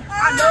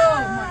 I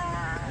love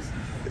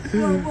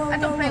money. I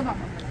don't play about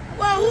money.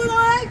 Well, who don't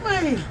like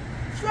money?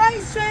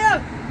 Straight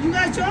up. You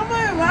got your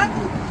money,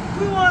 right?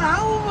 We want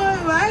our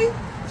money, right?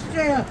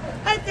 Straight up.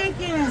 I think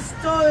you done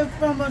stole it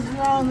from us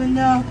long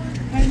enough,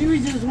 and you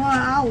just want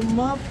our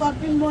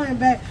motherfucking money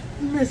back,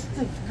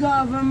 Mr.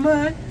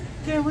 Government.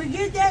 Can we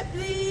get that,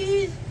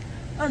 please?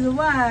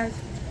 Otherwise,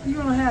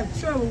 you're gonna have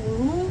trouble with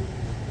who?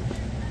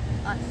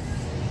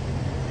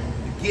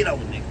 Get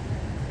over nigga.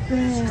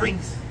 Damn.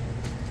 Streets.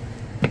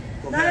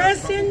 Now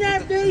let's send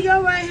that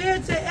video right here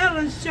to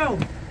Ellen's show.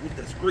 With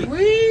the streets.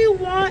 We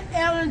want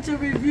Ellen to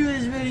review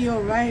this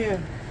video right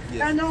here.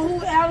 Yes. I know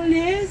who Ellen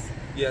is.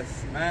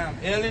 Yes, ma'am.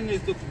 Ellen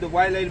is the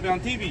white lady on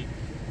TV.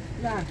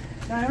 Now,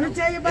 let me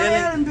tell you about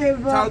Ellen,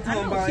 baby. Talk to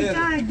him about She Ellen.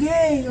 kind of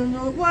gay, you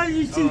know. Well,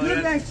 she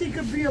look like she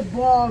could be a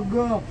ball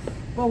girl.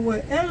 But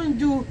what Ellen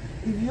do,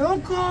 if your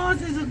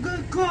cause is a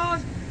good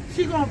cause,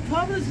 she gonna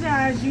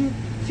publicize you.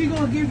 She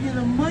gonna give you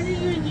the money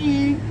you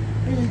need,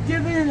 and a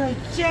dividend, a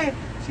check.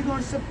 She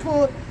gonna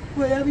support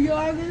whatever your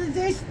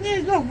organization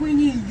is. Look, we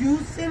need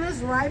youth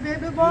centers, right,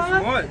 baby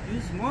boy?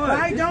 You smart.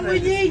 Right? Don't we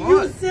need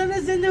youth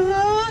centers in the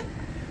hood?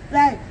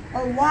 Like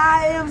a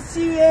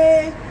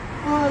YMCA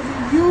or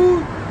the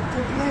youth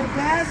to play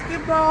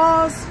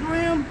basketball,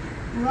 swim,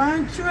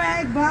 run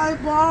track,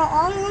 volleyball,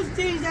 all those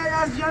things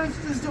that us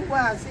youngsters do.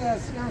 Well, I say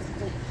us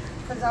youngsters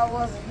because I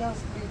was a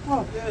youngster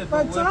before. Yeah,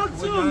 but talk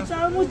to them,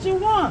 tell them what you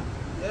want.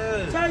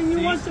 Yeah. Tell them you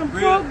want some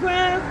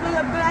programs for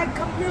the black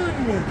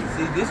community.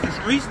 See, this the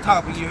streets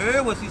talking. You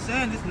heard what she's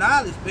saying. This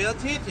knowledge. Pay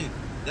attention.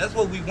 That's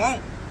what we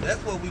want.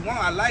 That's what we want.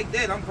 I like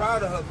that. I'm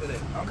proud of her for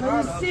that. I'm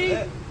proud of her for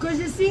that. Because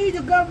you see,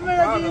 the government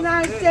of the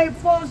United States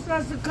forced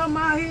us to come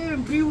out here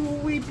and be who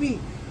we be.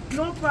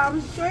 No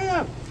problem, straight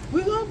up.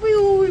 We're going to be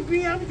who we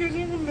be. I'm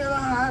drinking the Miller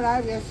High,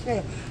 like I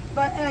said.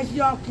 But as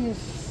y'all can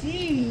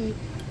see,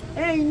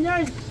 ain't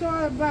nothing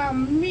short about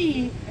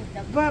me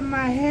but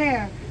my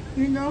hair,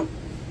 you know?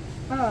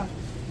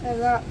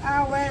 And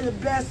I wear the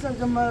best of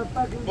the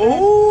motherfucking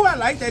Oh, I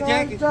like that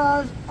jacket. So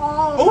does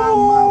all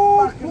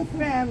my motherfucking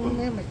family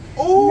members.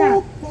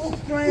 Now,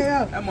 straight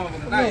up. That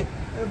motherfucker nice.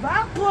 If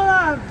I pull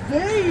out a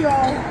video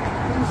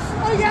and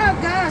show y'all,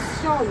 gotta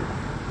show you.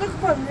 Look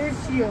for this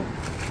here,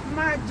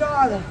 my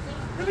daughter.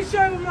 Let me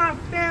show you what my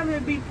family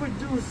be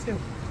producing.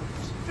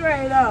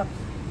 Straight up.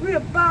 We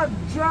about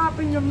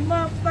dropping the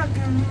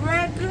motherfucking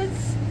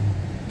records,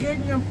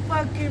 getting the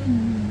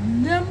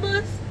fucking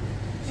numbers.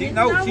 She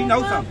knows something.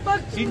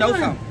 She knows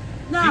something.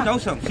 She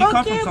knows something. She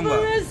comes from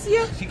somewhere.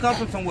 She comes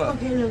from somewhere.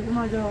 Okay, look,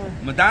 my daughter.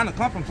 Madonna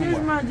come from somewhere.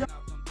 Here's my daughter.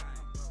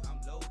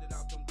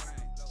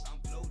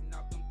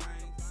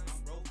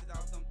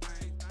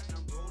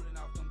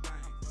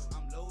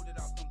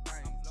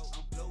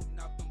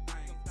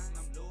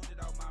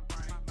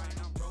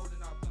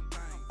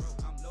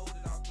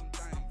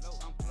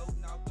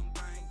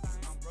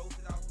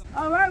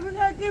 All right, we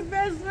gotta get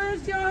best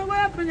friends to your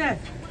weapon at.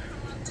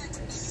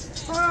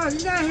 Oh, you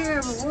gotta hear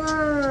every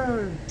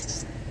word.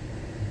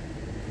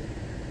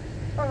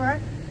 All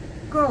right,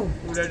 go.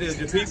 Who that is?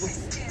 Your people?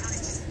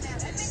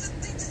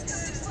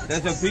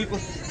 That's your people?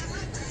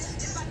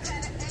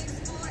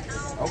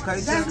 Okay,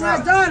 that's my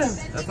daughter.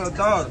 That's her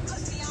daughter.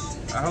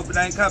 I hope it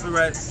ain't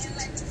copyright.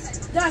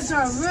 That's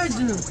her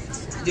original.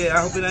 Yeah,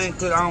 I hope it ain't,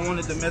 cause I don't want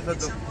it to mess up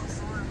the...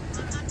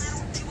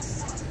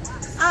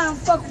 I don't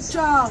fuck with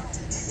y'all.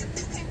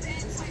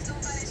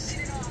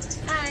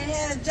 I ain't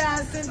had a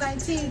job since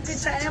 19.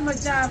 Bitch, I am a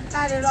job.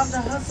 Got it off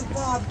the hustle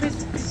bar.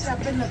 Bitch, I've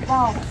been the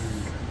ball.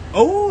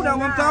 Oh, that's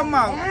what I'm talking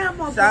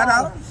about.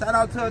 Shout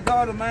out to her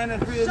daughter, man.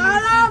 That's real.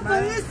 Shout out,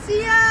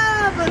 Felicia.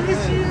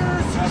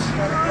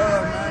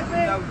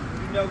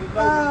 You know, we know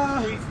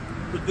the streets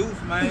produce,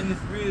 man.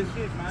 It's real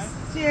shit, man.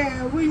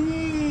 Yeah, we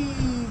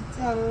need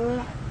a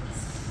lot.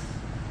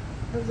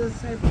 Yeah,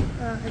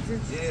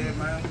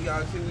 man, we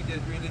out here, we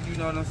just really, you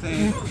know what I'm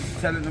saying,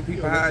 telling the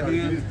people how it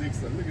is.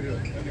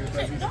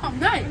 No, I'm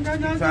not.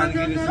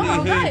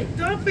 No. Hey.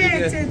 Don't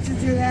pay attention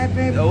to that,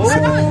 baby. Oh.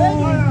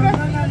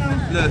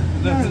 No.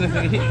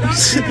 Look.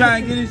 She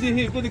trying to get this shit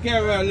here. Put the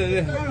camera out.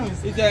 Look.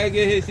 She trying to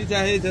get hit. She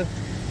trying to get it.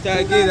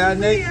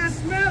 I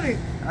smell it.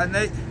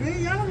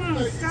 Y'all on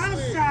the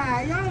south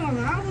side. Y'all on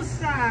the other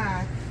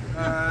side.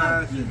 The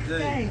fuck you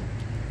think?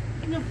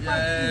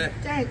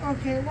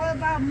 Okay, what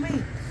about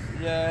me?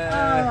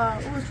 Yeah.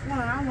 Which one?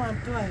 I want to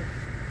play.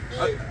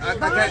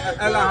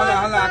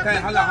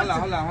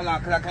 Hold on,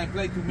 cause I can't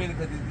play too many,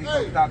 cause it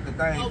gonna stop the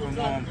thing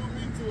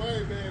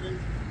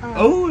from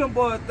oh, them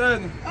boys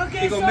thugging. Okay,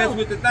 they gonna mess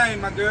with the thing,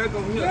 my girl.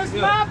 Here's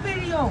my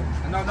video.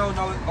 No.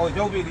 Oh,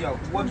 your video.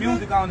 What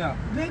music on there?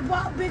 Big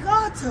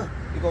Altar.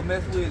 You gonna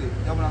mess with it.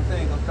 That's what I'm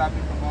saying. Gonna stop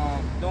you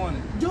from doing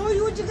it. Do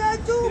what you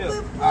gotta do, yeah.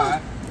 big boy. All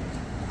right.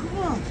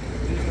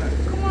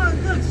 Come on,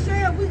 look,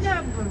 straight up, we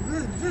got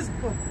this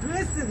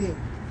publicity.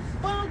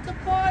 Bump the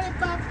party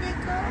by Big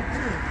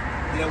Altar.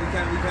 Yeah, we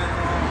can't do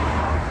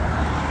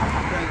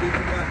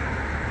too much.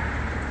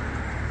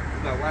 We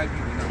got white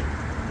people now.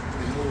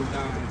 They move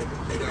down.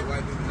 They got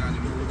white people now.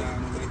 They move down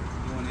the way,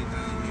 doing their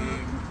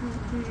thing.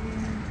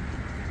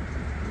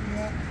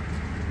 Yeah.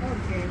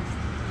 Okay.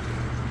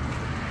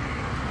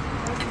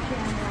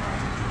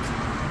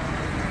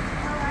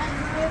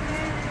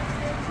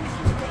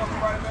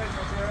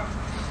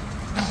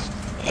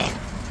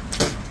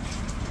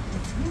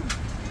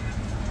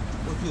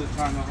 What you was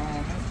trying to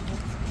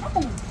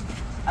Oh,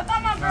 I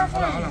thought my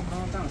girlfriend. Hold on,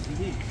 calm down. She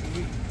hit.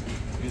 You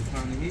was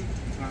trying to hit?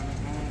 Trying to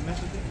mess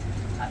with it?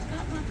 I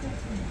got my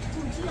girlfriend.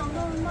 Don't cheat on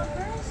none of my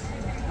girls?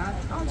 Huh?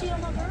 I don't cheat on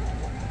my girl.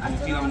 You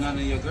cheat on none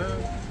of your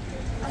girls?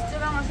 I still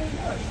got my same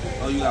girl.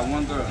 Oh, you got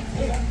one girl?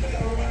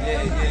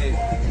 Yeah.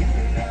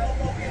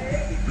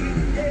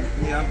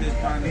 Yeah, I'm just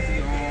trying to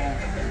see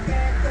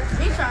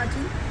He trying try to.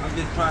 I'm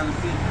just trying to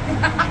see. You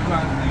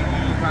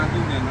trying to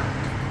do that now.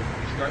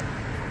 Straight.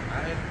 I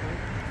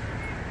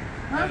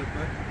had it,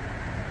 bro.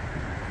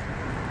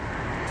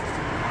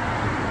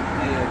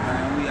 Yeah,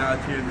 man, we out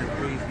here in the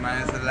streets,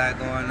 man. It's a lot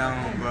going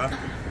on, bro.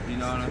 You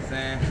know what I'm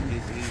saying?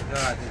 It's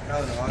God. Just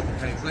told her, I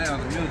can't play on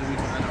the music. We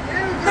trying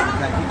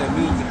to keep the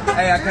music.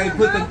 Hey, I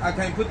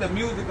can't put the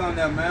music on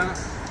there, man.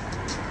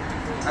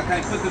 I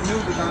can't put the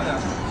music on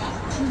there.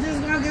 You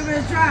just gonna give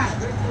it a try.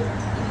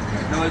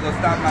 No, it's gonna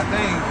stop my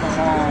thing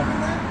from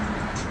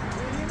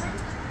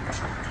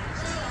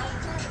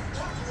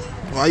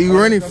Why you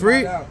running,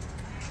 Fred?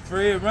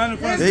 Fred running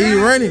from There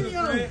you running.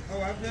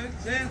 Oh, I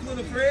just danced with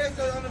the Fred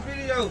on the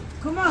video.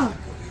 Come on.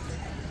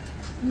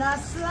 Now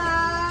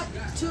slide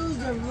to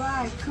the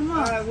right. Come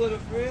on. Slide with a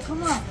Fred.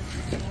 Come on.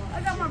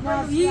 I got my Now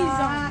brother Yeez on.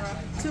 slide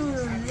to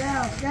the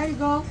left. There you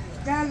go.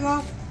 There you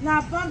go.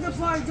 Now bump the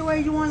party the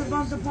way you want to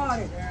bump the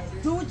party.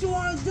 Do what you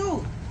want to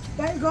do.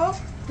 There you go.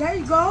 There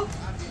you go.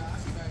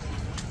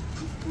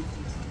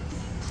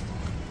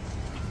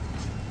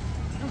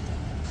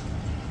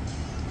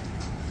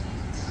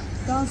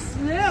 Don't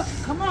slip.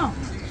 Come on.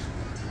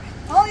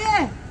 Oh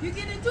yeah. You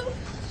get it too?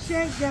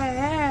 Shake that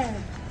ass.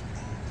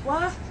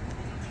 What?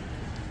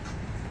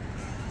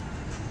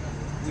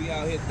 We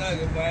out here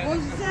thugging, man. What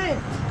you say?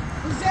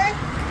 What you say?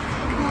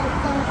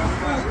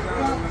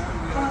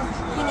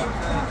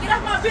 Get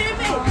off my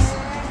BMX.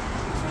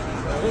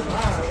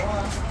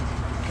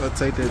 I'll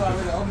take that.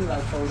 You owe me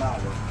like $4,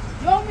 bro.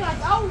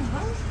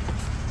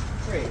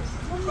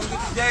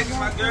 Jackie,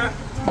 my girl.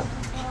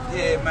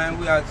 Yeah, man,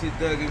 we out here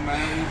thugging,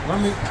 man.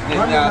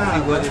 Let y'all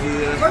see what it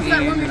is. First, you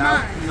gotta run me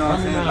mine. You know what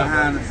I'm saying?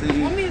 Behind the scenes.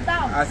 Run me $1,000.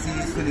 I see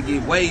it's finna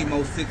get way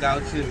more sick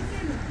out here.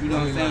 You know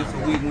what I'm saying? So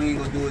we ain't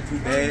gonna do it too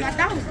bad.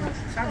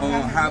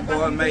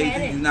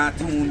 HotBoyMajor, you not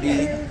tuned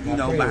in. You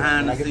know,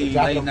 behind the scenes,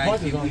 late night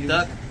shit. We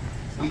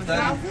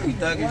thugging. We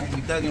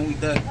thugging,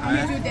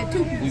 man.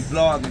 We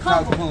vlogging,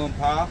 talk to him,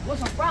 Pa. What's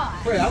some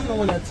fries? Fred, I'm the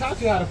one that taught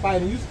you how to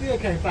fight, and you still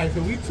can't fight.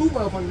 So we two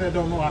motherfuckers that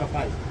don't know how to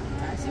fight.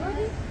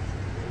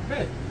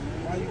 Hey,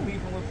 Why you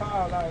beefing with Pa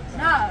all the time?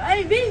 Nah, I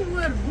ain't beating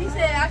with him. He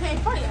said I can't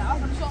fight. I'm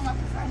gonna show him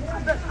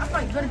I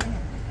fight better than him.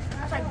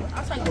 I fight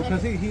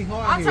because he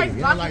hard headed.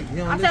 You don't like, you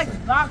don't I listen.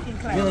 take boxing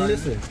class. You don't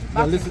listen.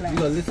 You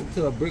gonna listen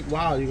to a brick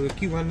wall. You gonna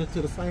keep running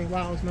into the same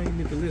walls, man. You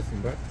need to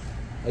listen, bro.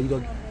 Or you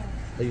gonna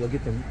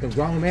get them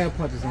grown man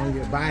punches on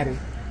your body.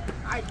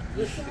 I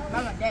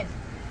like that.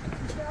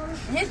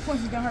 And his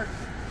punches don't hurt.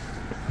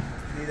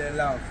 Leave that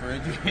loud,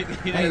 Fred.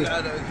 Leave Hey.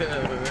 that loud,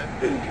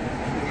 man.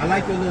 I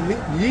like your little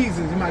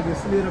Yeezys. You might get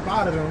slid up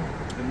out of them.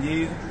 Them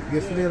Yeezys.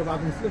 Get slid up out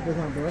them slippers,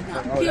 huh, bro? Oh,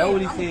 that's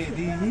what he said.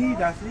 These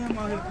Yeezys, I see him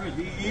out here for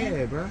these Yeezys.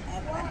 Yeah, bro.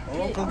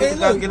 Oh, come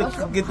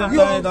get them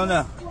things on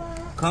there.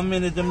 Come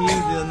in at them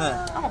Yeezys on there.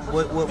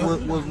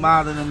 What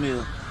model them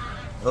is?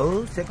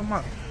 Oh, check them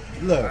out.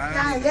 Look. My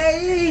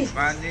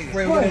nigga.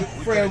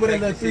 Fred with a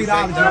little $3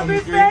 Wanna on be me.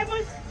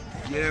 famous?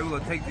 Yeah, we're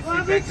gonna take this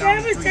Wanna shit be back down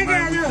the famous? street, Take it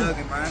man. out We of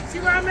thugging, man. See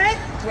what I mean?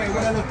 Fred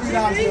with a little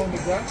 $3 on me,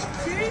 bro.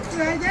 See?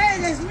 Right there,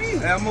 that's me.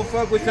 Hey, I'm gonna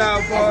fuck with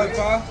y'all, boy,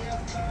 Pa.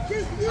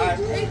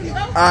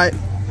 Alright.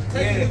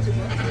 Yeah.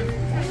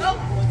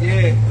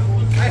 Yeah.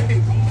 Hey,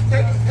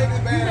 take the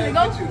bag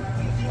go? with you.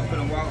 I'm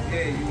gonna walk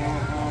there. You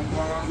want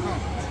walk on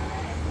home?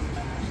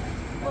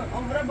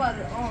 Over there by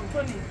the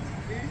 20.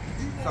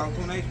 South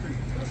 28th Street.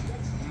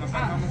 I'm a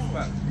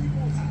spot.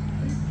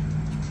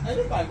 Hey,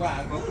 this bike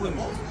ride. Go with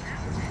me.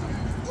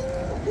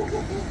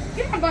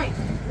 Get my bike.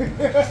 You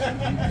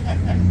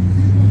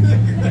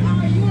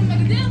wanna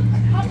make a deal?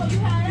 How about you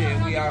have that?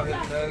 Yeah, we out here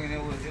thugging. It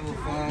was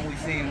fun. We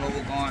seen what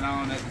was going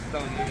on at the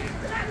store.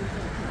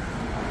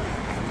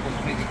 We'll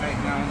take it back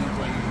down and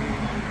play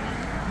here.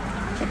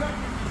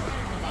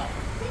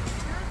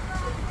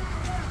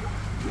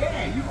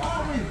 Yeah, you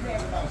always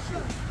brag about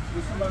shit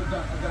when somebody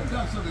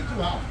done something to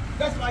your house.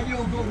 That's why you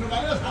don't go to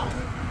nobody else's house.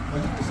 But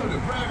you can something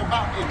to brag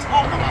about and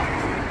talk about.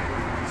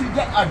 See,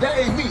 that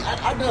ain't me.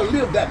 I done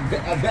lived that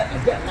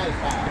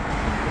lifestyle.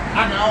 I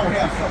don't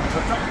have something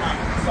to talk about.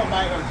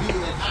 Somebody done did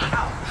it in my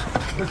house.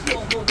 But you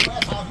don't go to my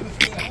house, you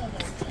stay at home.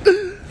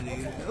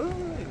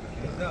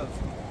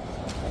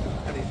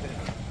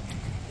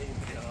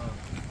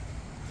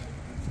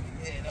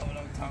 Yeah, that's what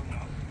I'm talking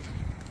about.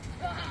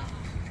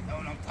 That's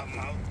what I'm talking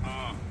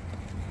about.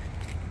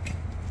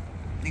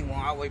 Nigga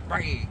want always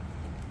brag. He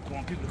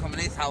want people to come in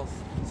his house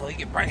so he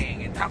can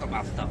brag and talk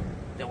about stuff.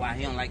 That's why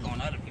he don't like going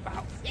to other people's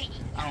house.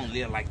 I don't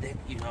live like that,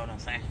 you know what I'm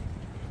saying?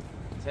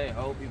 Say,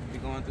 old people be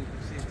going through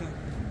some shit too.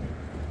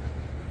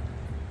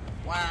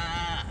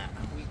 Wow,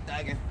 we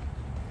thugging,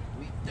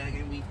 man.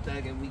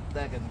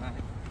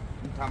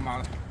 You talking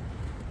about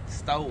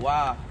store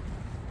wild.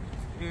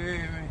 You hear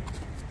me?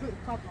 Put the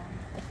cup on.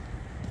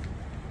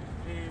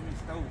 You hear me?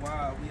 Store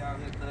wild. We out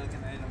here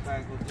thugging, ain't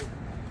nobody gonna do it.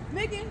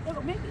 Mickey, look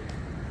at Mickey.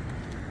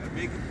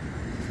 Mickey.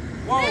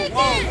 Whoa,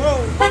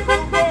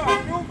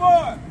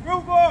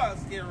 Rude boy.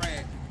 Scared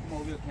rag. Come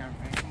over here,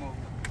 cameraman. Come over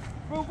here.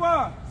 Rude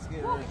boy.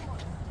 Scared rag.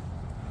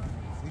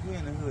 See, we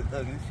in the hood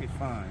thugging. This shit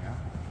fun, y'all.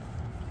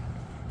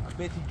 I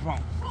bet you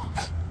drunk.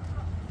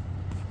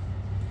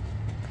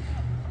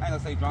 I ain't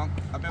gonna say drunk.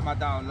 I bet my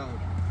dog low.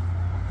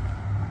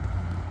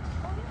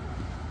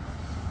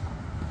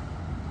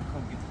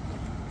 Come get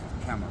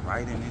the camera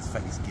right in his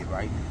face. Get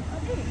right in.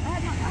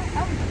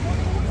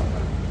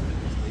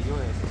 Your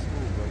ass in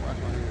school, bro. Watch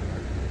my head.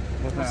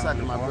 What's up,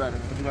 my brother?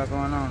 What you got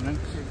going on, nigga?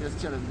 Shit,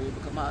 just chilling, baby.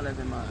 Come out at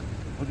mine.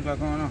 What you got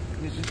going on?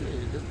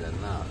 Shit, just that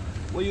now.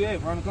 Where you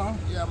at, Ronald Cone?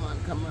 Yeah, man.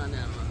 Come on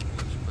there, man.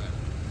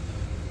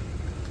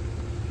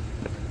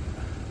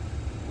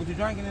 What you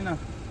drinking in there?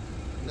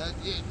 Not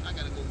yet. I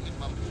gotta go get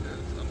my shirt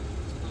or something.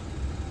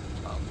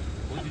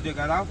 What, you just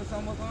got off or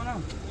something? What's going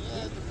on?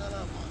 Yeah, just got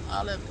off, man.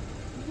 I'll let me.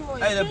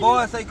 Hey, the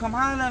boy say come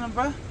holler at him,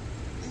 bro.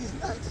 He's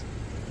nuts.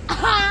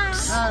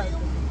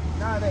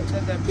 Nah, that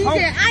He punk.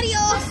 said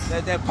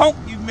adios. That punk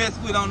you mess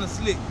with on the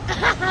slick.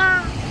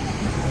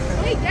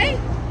 He gay?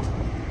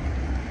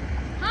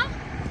 Huh?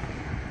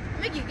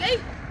 Make it gay?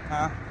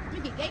 Huh?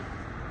 Make it gay?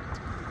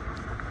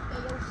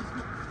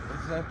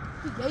 What's that?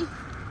 He gay?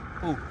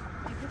 Who?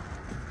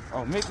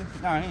 Oh, Mickey?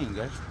 Nah, he ain't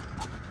gay.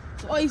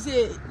 Oh, he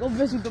said go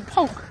mess with the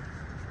punk.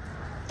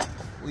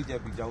 We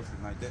just be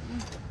joking like that.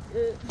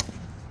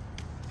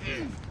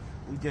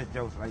 We just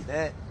jokes like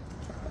that.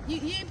 You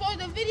ain't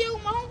posted a video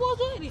with my homeboys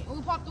with it?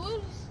 We popped the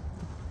wheels?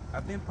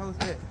 I've been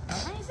posted.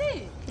 I ain't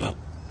see it.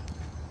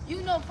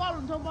 You know, follow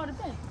them, talk about it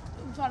back.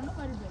 You follow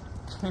nobody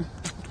back.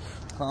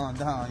 Calm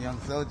down, young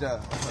soldier.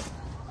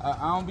 I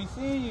don't be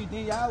seeing you,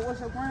 D.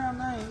 What's your ground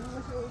name?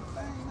 What's your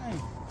thing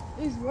name?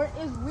 It's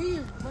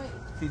weird, but...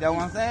 See, that's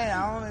what I'm saying? I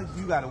don't know if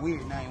you got a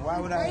weird name. Why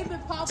would I? Baby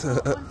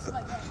Papa, underscore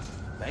like that.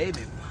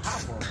 Baby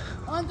Papa.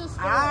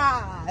 Underscore.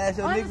 That's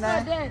your underscore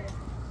nickname? Daddy.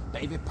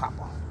 Baby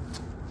Papa.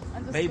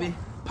 Underscore. Baby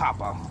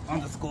Papa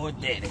underscore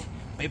Daddy.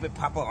 Baby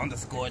Papa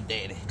underscore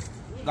Daddy.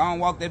 Go on,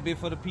 walk that bit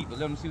for the people.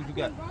 Let them see what you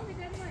got. Go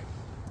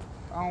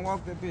on,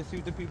 walk that bit. See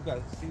what the people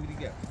got. See what he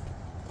got.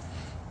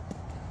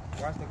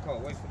 Watch the car.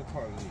 Wait for the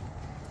car to leave.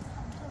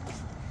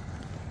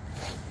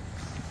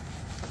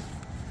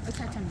 What's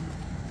that time?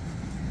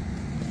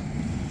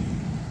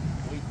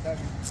 Wait,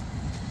 second.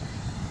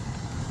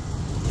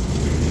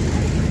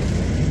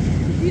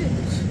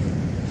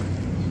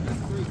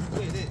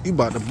 You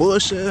about to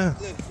bullshit? I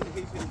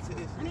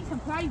need some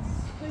prizes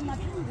for my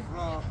food.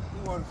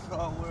 You want to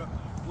start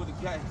with a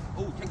guy?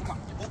 Oh, take him out.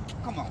 Oh,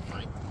 come on,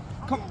 man.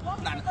 Come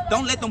on. Nah,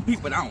 don't let them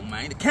people on,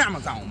 man. The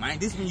camera's on, man.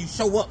 This when you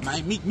show up,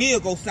 man. Meek Mill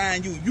go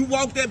sign you. You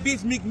walk that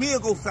bitch, Meek Mill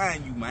go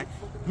sign you, man.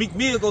 Meek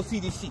Mill go see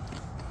this shit.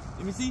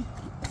 Let me see.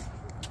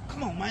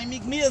 Come on, man.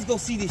 Meek Mill's go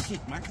see this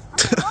shit, man.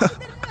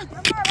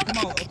 Come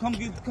on, come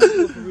do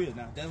it for real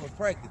now. That was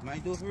practice, man.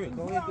 Do it for real.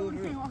 Go ahead, do it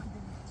for real.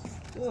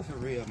 Do it for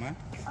real, man.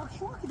 I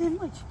can't walk it that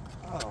much.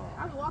 Oh.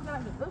 I can walk out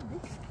of the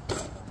building.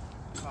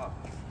 Oh,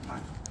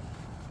 man.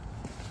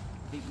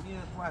 Meek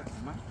Mill's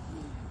practice, man.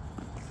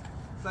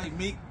 Say,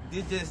 Meek,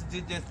 this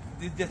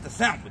just a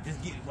sample.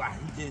 Just get why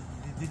this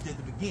just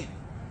the beginning.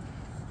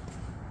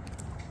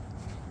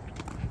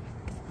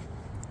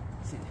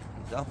 See,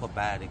 his upper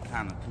body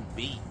kind of too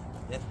big.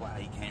 That's why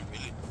he can't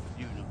really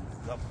use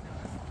his upper body.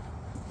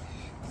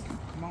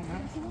 Come on,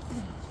 man.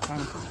 Come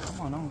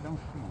on, don't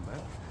come on,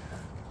 baby.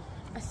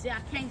 I said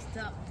I can't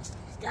stop.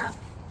 Stop.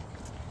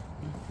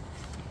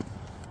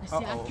 I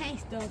said I can't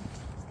stop.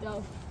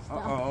 Stop.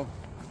 Uh-oh.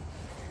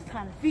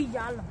 Trying to feed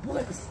y'all the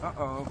bullets.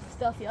 Uh-oh.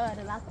 Stuff y'all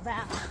to like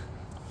about.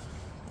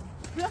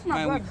 That's my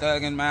Man, brother. we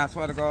thugging, man. I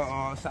swear to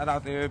God, shout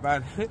out to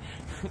everybody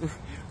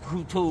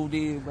who told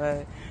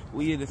everybody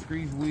we in the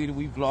streets with it,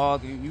 we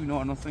vlogging, you know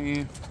what I'm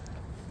saying?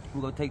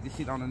 We're gonna take this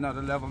shit on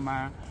another level,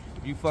 man.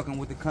 If you fucking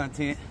with the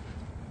content,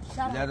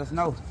 let us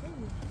know.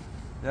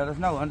 Let us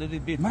know under this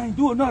bitch. Man,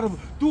 do another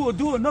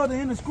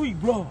in the street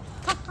vlog.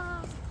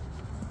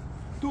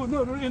 Do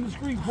another in the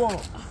street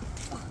vlog.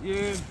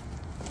 Yeah.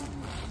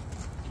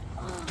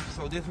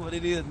 So this what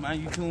it is,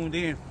 man. You tuned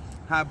in.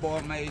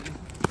 HotBoyMajor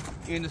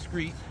in the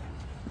streets.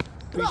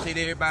 Appreciate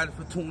everybody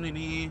for tuning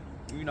in.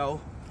 You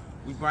know,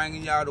 we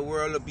bringing y'all the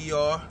world of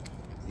BR.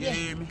 You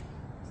hear me?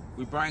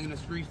 We bringing the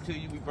streets to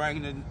you. We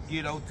bringing the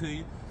ghetto to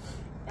you.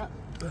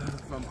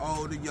 From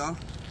old to young.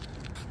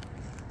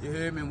 You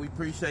hear me? And we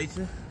appreciate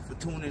you for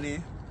tuning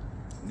in.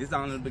 This is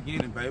only the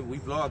beginning, baby. We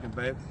vlogging,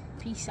 baby.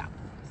 Peace out.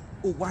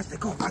 Oh, watch that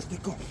go. Watch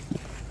that go.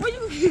 What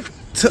you?